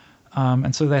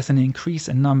 And so there's an increase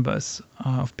in numbers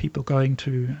of people going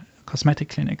to cosmetic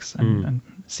clinics and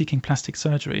seeking plastic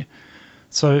surgery.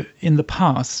 So in the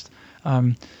past,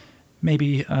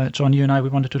 maybe, John, you and I, we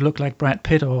wanted to look like Brad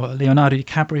Pitt or Leonardo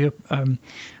DiCaprio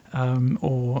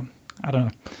or, I don't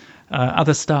know,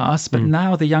 other stars. But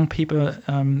now the young people,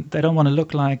 they don't want to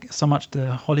look like so much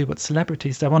the Hollywood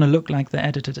celebrities. They want to look like the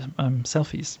edited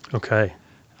selfies. Okay.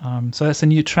 So that's a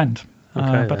new trend,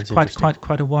 Okay, but that's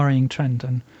quite a worrying trend.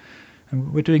 And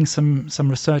we're doing some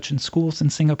research in schools in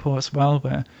Singapore as well,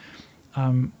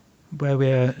 where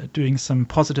we're doing some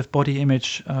positive body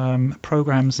image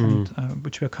programs, and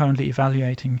which we're currently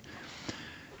evaluating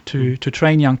to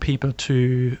train young people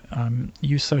to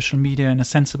use social media in a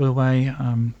sensible way,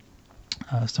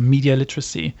 some media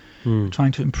literacy,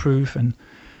 trying to improve and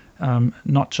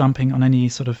not jumping on any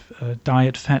sort of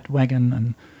diet fat wagon,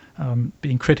 and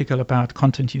being critical about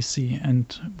content you see.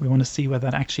 And we want to see whether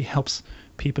that actually helps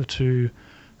people to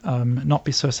not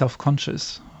be so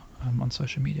self-conscious on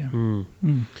social media.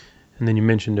 And then you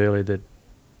mentioned earlier that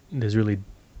there's really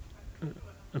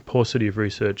a paucity of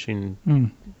research in,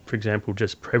 for example,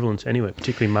 just prevalence anywhere,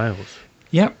 particularly males.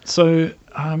 Yeah. So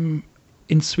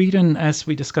in Sweden, as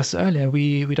we discussed earlier,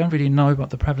 we don't really know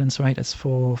what the prevalence rate is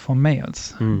for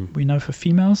males. We know for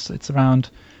females it's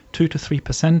around 2 to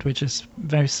 3%, which is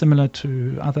very similar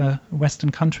to other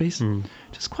Western countries.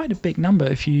 Which is quite a big number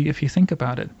if you think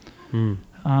about it.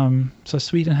 So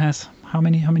Sweden has how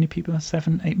many people?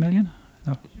 7-8 million?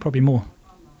 No, probably more.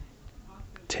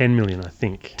 10 million, I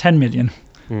think. 10 million.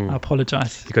 I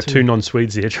apologise. You've got two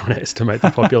non-Swedes here trying to estimate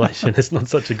the population. It's not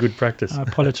such a good practice. I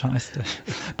apologise.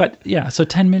 But yeah, so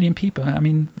 10 million people. I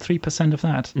mean, 3% of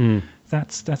that.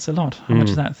 That's a lot. How much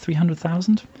is that?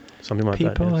 300,000? Something like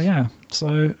people, that, yes. Yeah.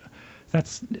 So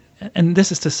that's, and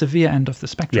this is the severe end of the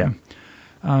spectrum.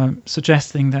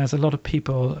 Suggesting there's a lot of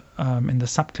people in the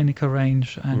subclinical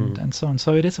range and so on.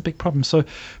 So it is a big problem. So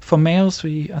for males,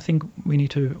 I think we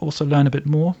need to also learn a bit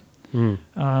more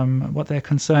what their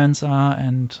concerns are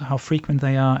and how frequent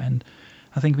they are. And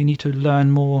I think we need to learn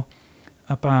more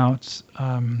about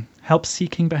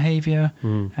help-seeking behavior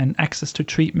and access to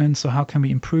treatment. So how can we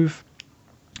improve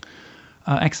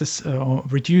access or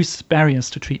reduce barriers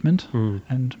to treatment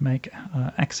and make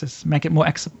it more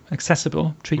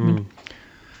accessible treatment.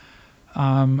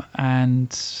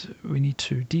 And we need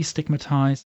to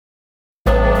destigmatize.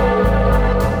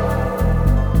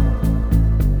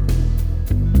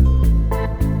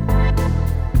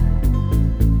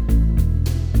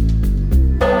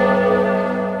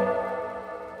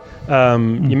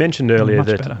 You mentioned earlier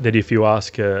better. that if you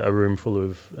ask a room full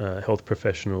of health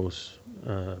professionals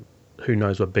who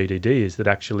knows what BDD is, that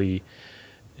actually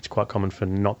it's quite common for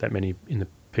not that many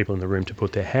people in the room to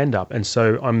put their hand up. And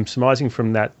so I'm surmising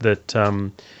from that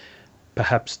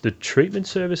perhaps the treatment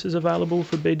services available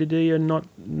for BDD are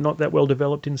not that well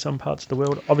developed in some parts of the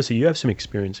world. Obviously, you have some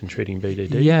experience in treating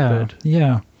BDD.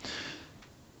 Yeah.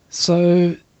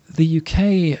 So the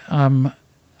UK,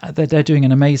 they're doing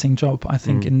an amazing job, I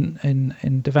think,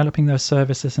 in developing those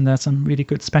services, and there's some really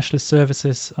good specialist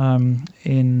services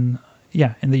in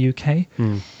the UK.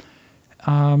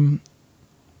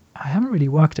 I haven't really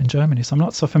worked in Germany, so I'm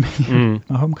not so familiar with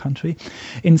my home country.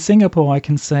 In Singapore, I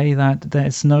can say that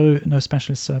there's no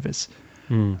specialist service,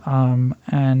 and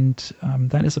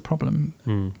that is a problem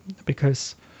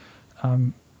because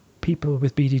people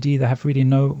with BDD, they have really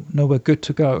nowhere good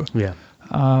to go. Yeah.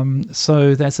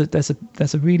 So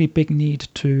there's a really big need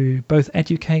to both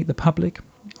educate the public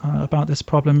about this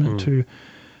problem, to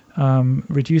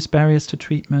reduce barriers to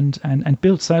treatment, and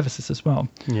build services as well.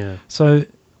 Yeah. So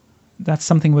that's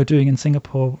something we're doing in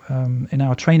Singapore in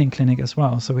our training clinic as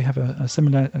well. So we have a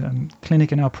similar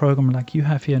clinic in our program like you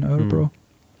have here in Örebro.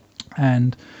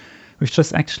 And we've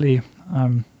just actually,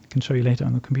 I can show you later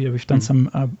on the computer, we've done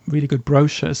some really good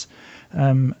brochures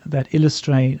that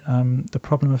illustrate the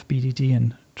problem of BDD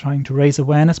and trying to raise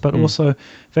awareness, but also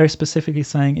very specifically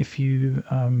saying if you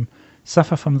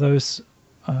suffer from those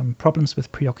problems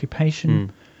with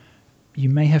preoccupation, you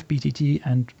may have BDD,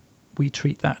 and we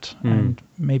treat that and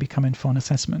maybe come in for an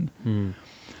assessment. And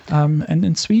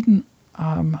in Sweden,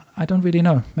 I don't really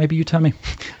know. Maybe you tell me.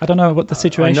 I don't know what the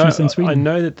situation is in Sweden. I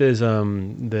know that there's a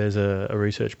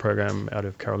research program out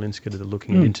of Karolinska that are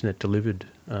looking at internet-delivered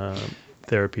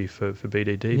therapy for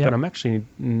BDD, but I'm actually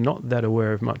not that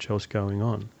aware of much else going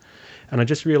on. And I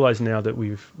just realised now that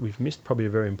we've missed probably a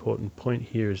very important point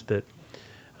here, is that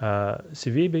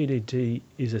severe BDD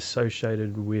is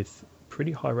associated with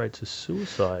pretty high rates of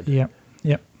suicide. Yeah.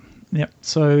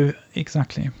 So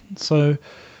exactly. So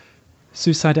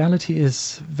suicidality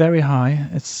is very high.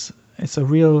 It's a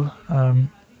real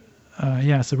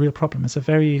it's a real problem. It's a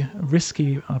very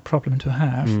risky problem to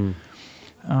have.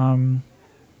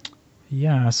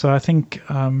 So I think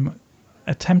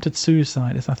attempted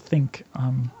suicide is, I think,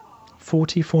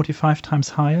 40-45 times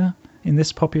higher in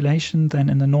this population than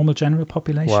in the normal general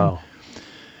population. Wow.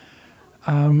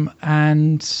 So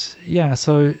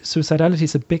suicidality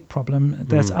is a big problem.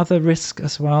 There's other risk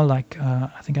as well, like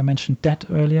I think I mentioned debt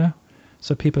earlier.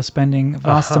 So people spending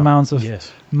vast amounts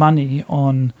of money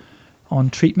on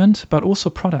treatment, but also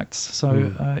products.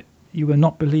 So you will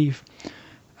not believe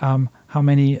how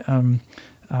many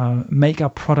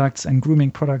makeup products and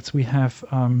grooming products we have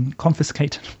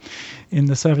confiscated in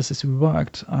the services we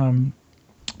worked,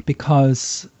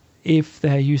 because if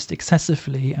they're used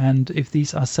excessively and if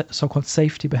these are so-called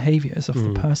safety behaviors of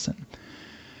the person,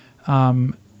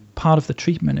 part of the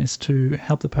treatment is to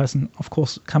help the person, of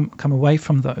course, come away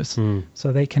from those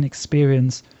so they can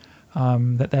experience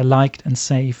that they're liked and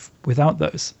safe without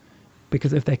those.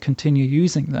 Because if they continue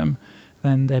using them,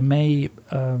 then they may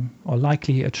or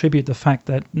likely attribute the fact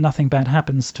that nothing bad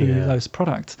happens to those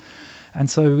products. And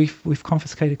so we've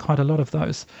confiscated quite a lot of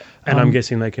those. And I'm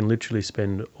guessing they can literally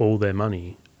spend all their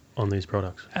money on these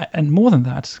products. And more than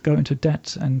that, go into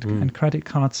debt and credit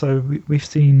cards. So we've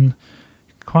seen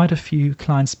quite a few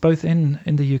clients, both in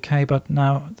the UK, but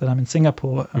now that I'm in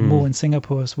Singapore, and more in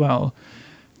Singapore as well,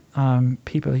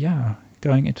 people,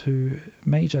 going into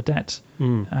major debt.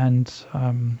 And,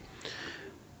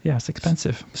 it's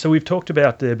expensive. So we've talked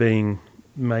about there being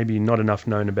maybe not enough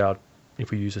known about,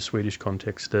 if we use a Swedish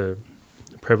context, the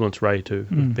prevalence rate of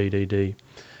BDD,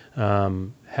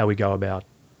 how we go about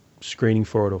screening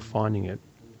for it or finding it.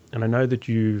 And I know that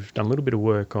you've done a little bit of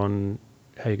work on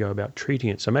how you go about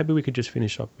treating it. So maybe we could just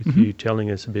finish up with you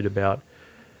telling us a bit about,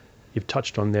 you've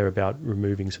touched on there about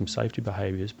removing some safety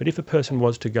behaviours, but if a person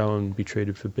was to go and be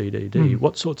treated for BDD,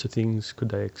 what sorts of things could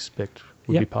they expect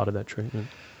would be part of that treatment?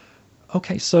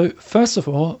 Okay, so first of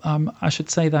all, I should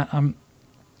say that,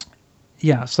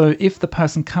 so if the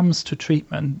person comes to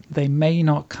treatment, they may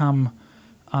not come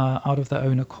out of their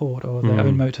own accord or their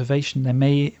own motivation. They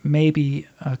may be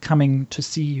coming to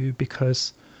see you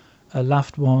because a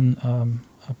loved one,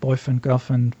 a boyfriend,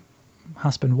 girlfriend,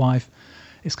 husband, wife,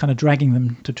 is kind of dragging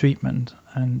them to treatment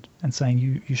and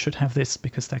saying you should have this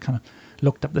because they kind of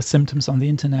looked up the symptoms on the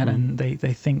internet and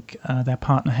they think their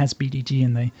partner has BDD,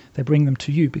 and they bring them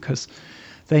to you because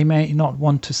they may not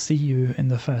want to see you in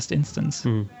the first instance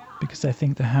because they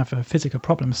think they have a physical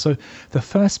problem. So the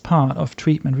first part of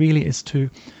treatment really is to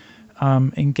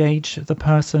engage the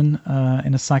person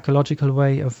in a psychological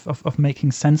way of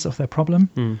making sense of their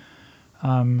problem.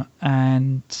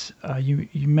 And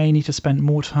you may need to spend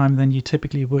more time than you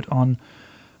typically would on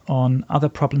other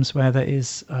problems where there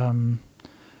is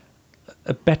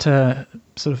a better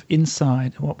sort of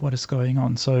insight what is going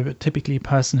on. So typically a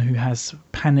person who has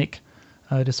panic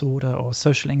disorder or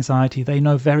social anxiety, they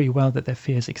know very well that their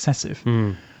fear is excessive.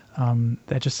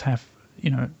 They just have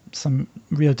some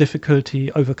real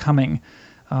difficulty overcoming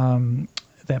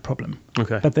their problem.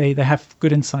 Okay. But they have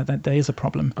good insight that there is a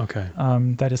problem. Okay.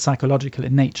 That is psychological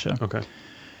in nature. Okay.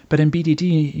 But in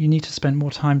BDD, you need to spend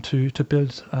more time to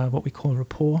build what we call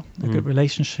rapport, a good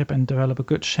relationship, and develop a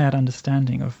good shared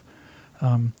understanding of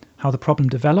how the problem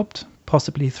developed,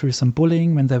 possibly through some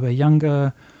bullying when they were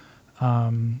younger,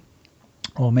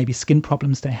 or maybe skin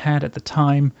problems they had at the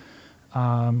time,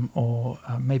 or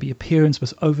maybe appearance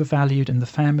was overvalued in the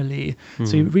family.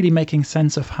 So you're really making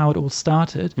sense of how it all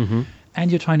started,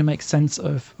 and you're trying to make sense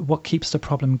of what keeps the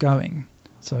problem going.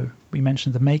 So we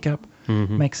mentioned the makeup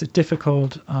makes it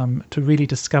difficult to really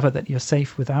discover that you're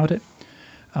safe without it.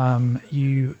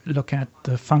 You look at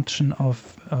the function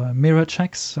of mirror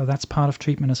checks, so that's part of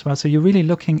treatment as well. So you're really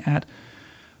looking at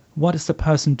what is the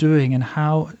person doing and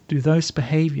how do those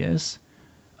behaviors,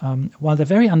 while they're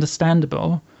very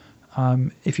understandable,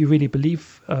 if you really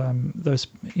believe those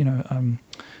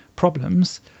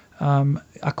problems,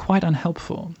 are quite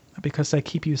unhelpful because they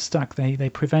keep you stuck. They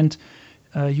prevent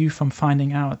you from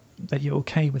finding out that you're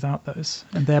okay without those,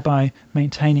 and thereby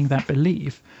maintaining that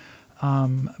belief.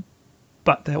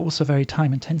 But they're also very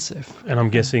time intensive. And I'm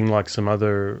guessing, like some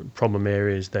other problem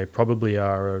areas, they probably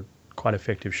are a quite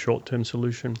effective short-term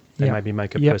solution. They maybe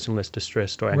make a person less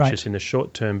distressed or anxious in the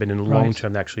short term, but in the long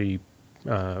term, they actually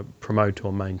promote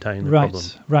or maintain the problem.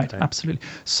 Right, absolutely.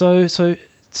 So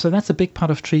that's a big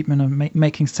part of treatment, of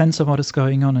making sense of what is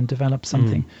going on and develop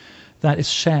something that is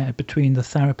shared between the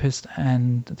therapist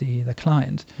and the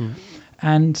client.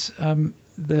 And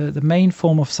the main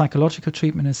form of psychological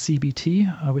treatment is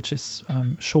CBT, which is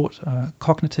short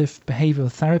cognitive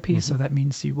behavioral therapy. So that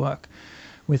means you work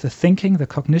with the thinking, the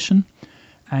cognition,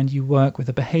 and you work with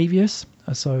the behaviors,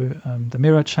 so the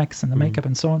mirror checks and the makeup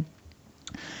and so on.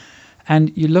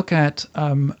 And you look at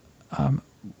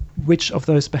which of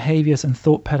those behaviors and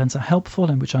thought patterns are helpful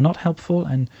and which are not helpful,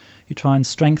 and you try and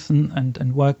strengthen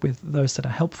and work with those that are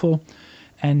helpful.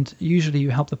 And usually you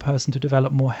help the person to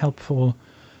develop more helpful,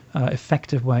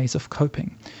 effective ways of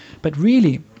coping. But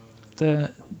really,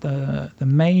 the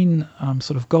main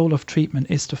sort of goal of treatment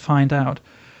is to find out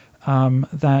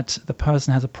that the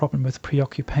person has a problem with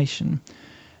preoccupation.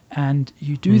 And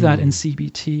you do that in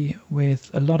CBT with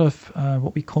a lot of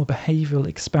what we call behavioral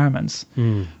experiments,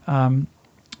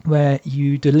 where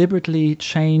you deliberately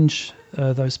change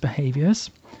those behaviors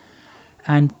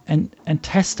and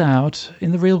test out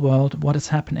in the real world what is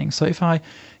happening. So if I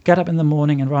get up in the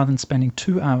morning and rather than spending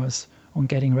 2 hours on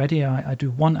getting ready, I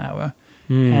do 1 hour,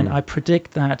 and I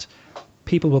predict that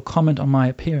people will comment on my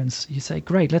appearance. You say,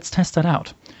 great, let's test that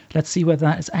out. Let's see whether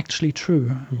that is actually true,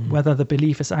 whether the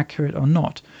belief is accurate or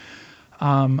not.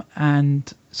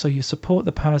 And so you support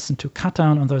the person to cut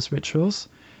down on those rituals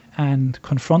and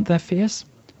confront their fears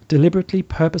deliberately,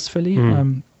 purposefully,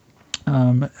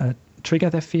 trigger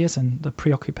their fears and the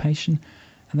preoccupation,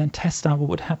 and then test out what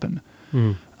would happen.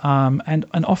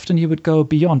 And often you would go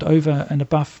beyond, over and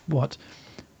above what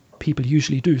people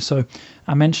usually do. So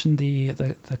I mentioned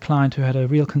the client who had a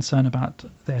real concern about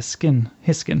his skin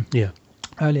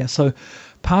earlier. So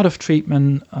part of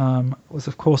treatment was,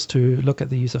 of course, to look at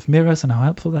the use of mirrors and how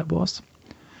helpful that was.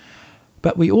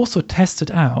 But we also tested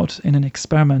out in an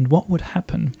experiment what would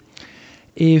happen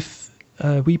if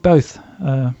we both,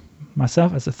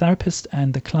 myself as a therapist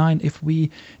and the client, if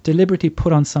we deliberately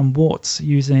put on some warts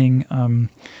using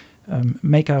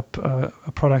makeup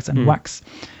products and wax.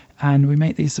 And we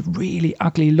made these really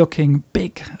ugly looking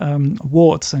big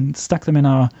warts and stuck them in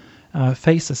our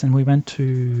faces. And we went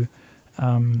to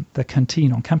the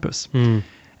canteen on campus.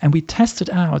 And we tested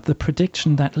out the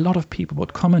prediction that a lot of people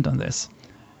would comment on this.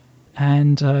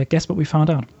 And guess what we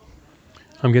found out?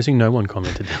 I'm guessing no one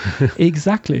commented.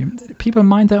 Exactly. People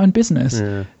mind their own business.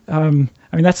 Yeah. I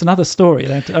mean, that's another story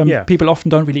that people often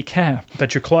don't really care.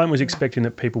 But your client was expecting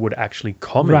that people would actually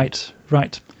comment.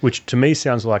 Right. Which to me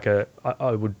sounds like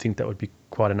I would think that would be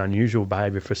quite an unusual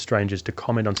behavior for strangers to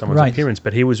comment on someone's appearance.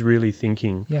 But he was really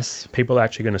thinking, yes, people are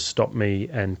actually going to stop me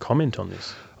and comment on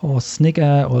this. Or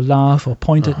snigger or laugh or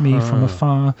point at me from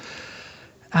afar.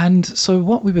 And so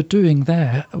what we were doing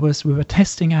there was we were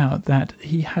testing out that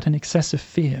he had an excessive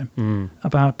fear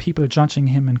about people judging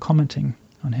him and commenting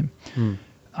on him.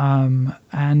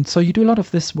 And so you do a lot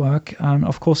of this work.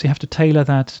 Of course, you have to tailor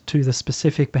that to the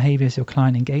specific behaviors your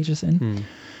client engages in.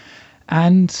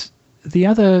 And the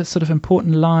other sort of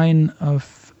important line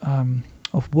of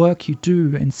work you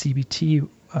do in CBT,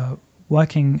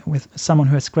 working with someone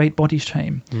who has great body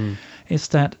shame, is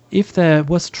that if there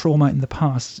was trauma in the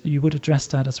past, you would address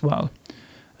that as well.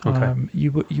 Okay.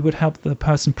 You would help the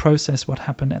person process what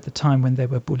happened at the time when they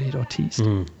were bullied or teased.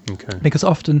 Because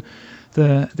often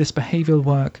this behavioral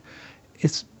work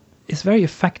is very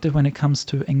effective when it comes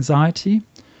to anxiety,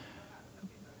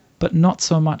 but not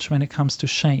so much when it comes to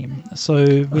shame.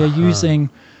 So we are using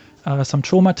some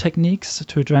trauma techniques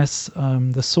to address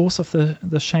the source of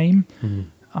the shame.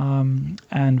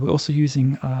 And we're also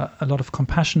using a lot of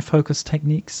compassion-focused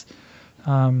techniques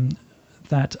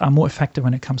that are more effective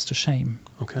when it comes to shame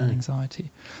and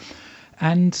anxiety.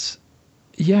 And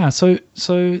so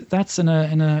that's in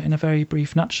a very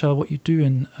brief nutshell what you do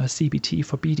in CBT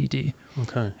for BDD.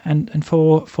 Okay. And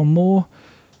for more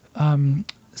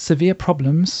severe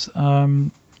problems,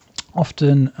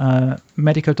 often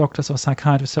medical doctors or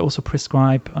psychiatrists also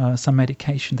prescribe some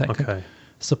medication that could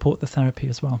support the therapy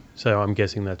as well. So I'm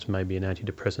guessing that's maybe an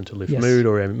antidepressant to lift mood,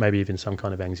 or maybe even some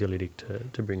kind of anxiolytic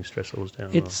to bring stress levels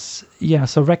down.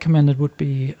 So recommended would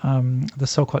be the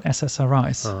so-called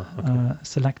SSRIs,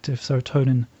 selective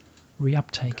serotonin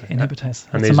reuptake inhibitors.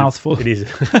 That's a mouthful. It is.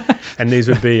 And these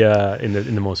would be in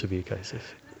the more severe cases.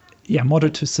 Yeah,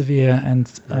 moderate to severe, and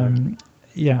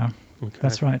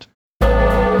that's right.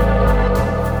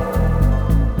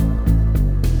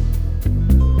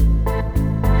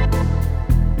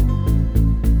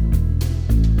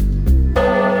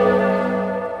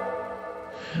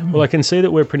 Well, I can see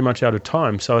that we're pretty much out of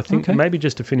time. So I think maybe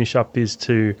just to finish up is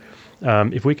to,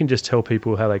 if we can just tell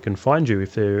people how they can find you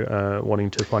if they're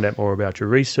wanting to find out more about your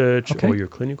research or your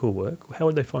clinical work, how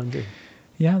would they find you?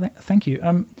 Yeah, thank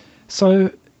you.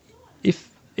 So if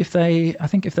they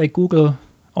Google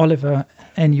Oliver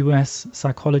NUS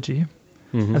psychology,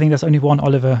 I think there's only one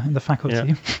Oliver in the faculty.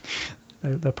 Yeah.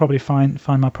 They'll probably find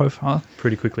my profile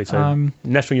pretty quickly. So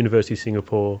National University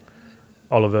Singapore,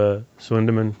 Oliver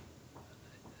Suendermann.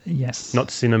 Yes.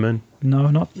 Not cinnamon. No,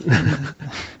 not.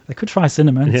 They could try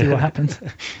cinnamon, see what happens.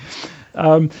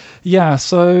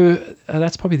 So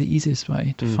that's probably the easiest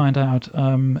way to find out.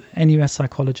 NUS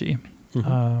psychology,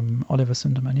 Oliver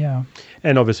Suendermann,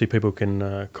 And obviously people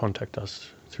can contact us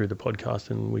through the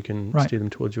podcast and we can steer them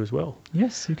towards you as well.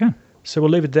 Yes, you can. So we'll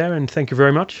leave it there and thank you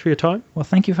very much for your time. Well,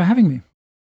 thank you for having me.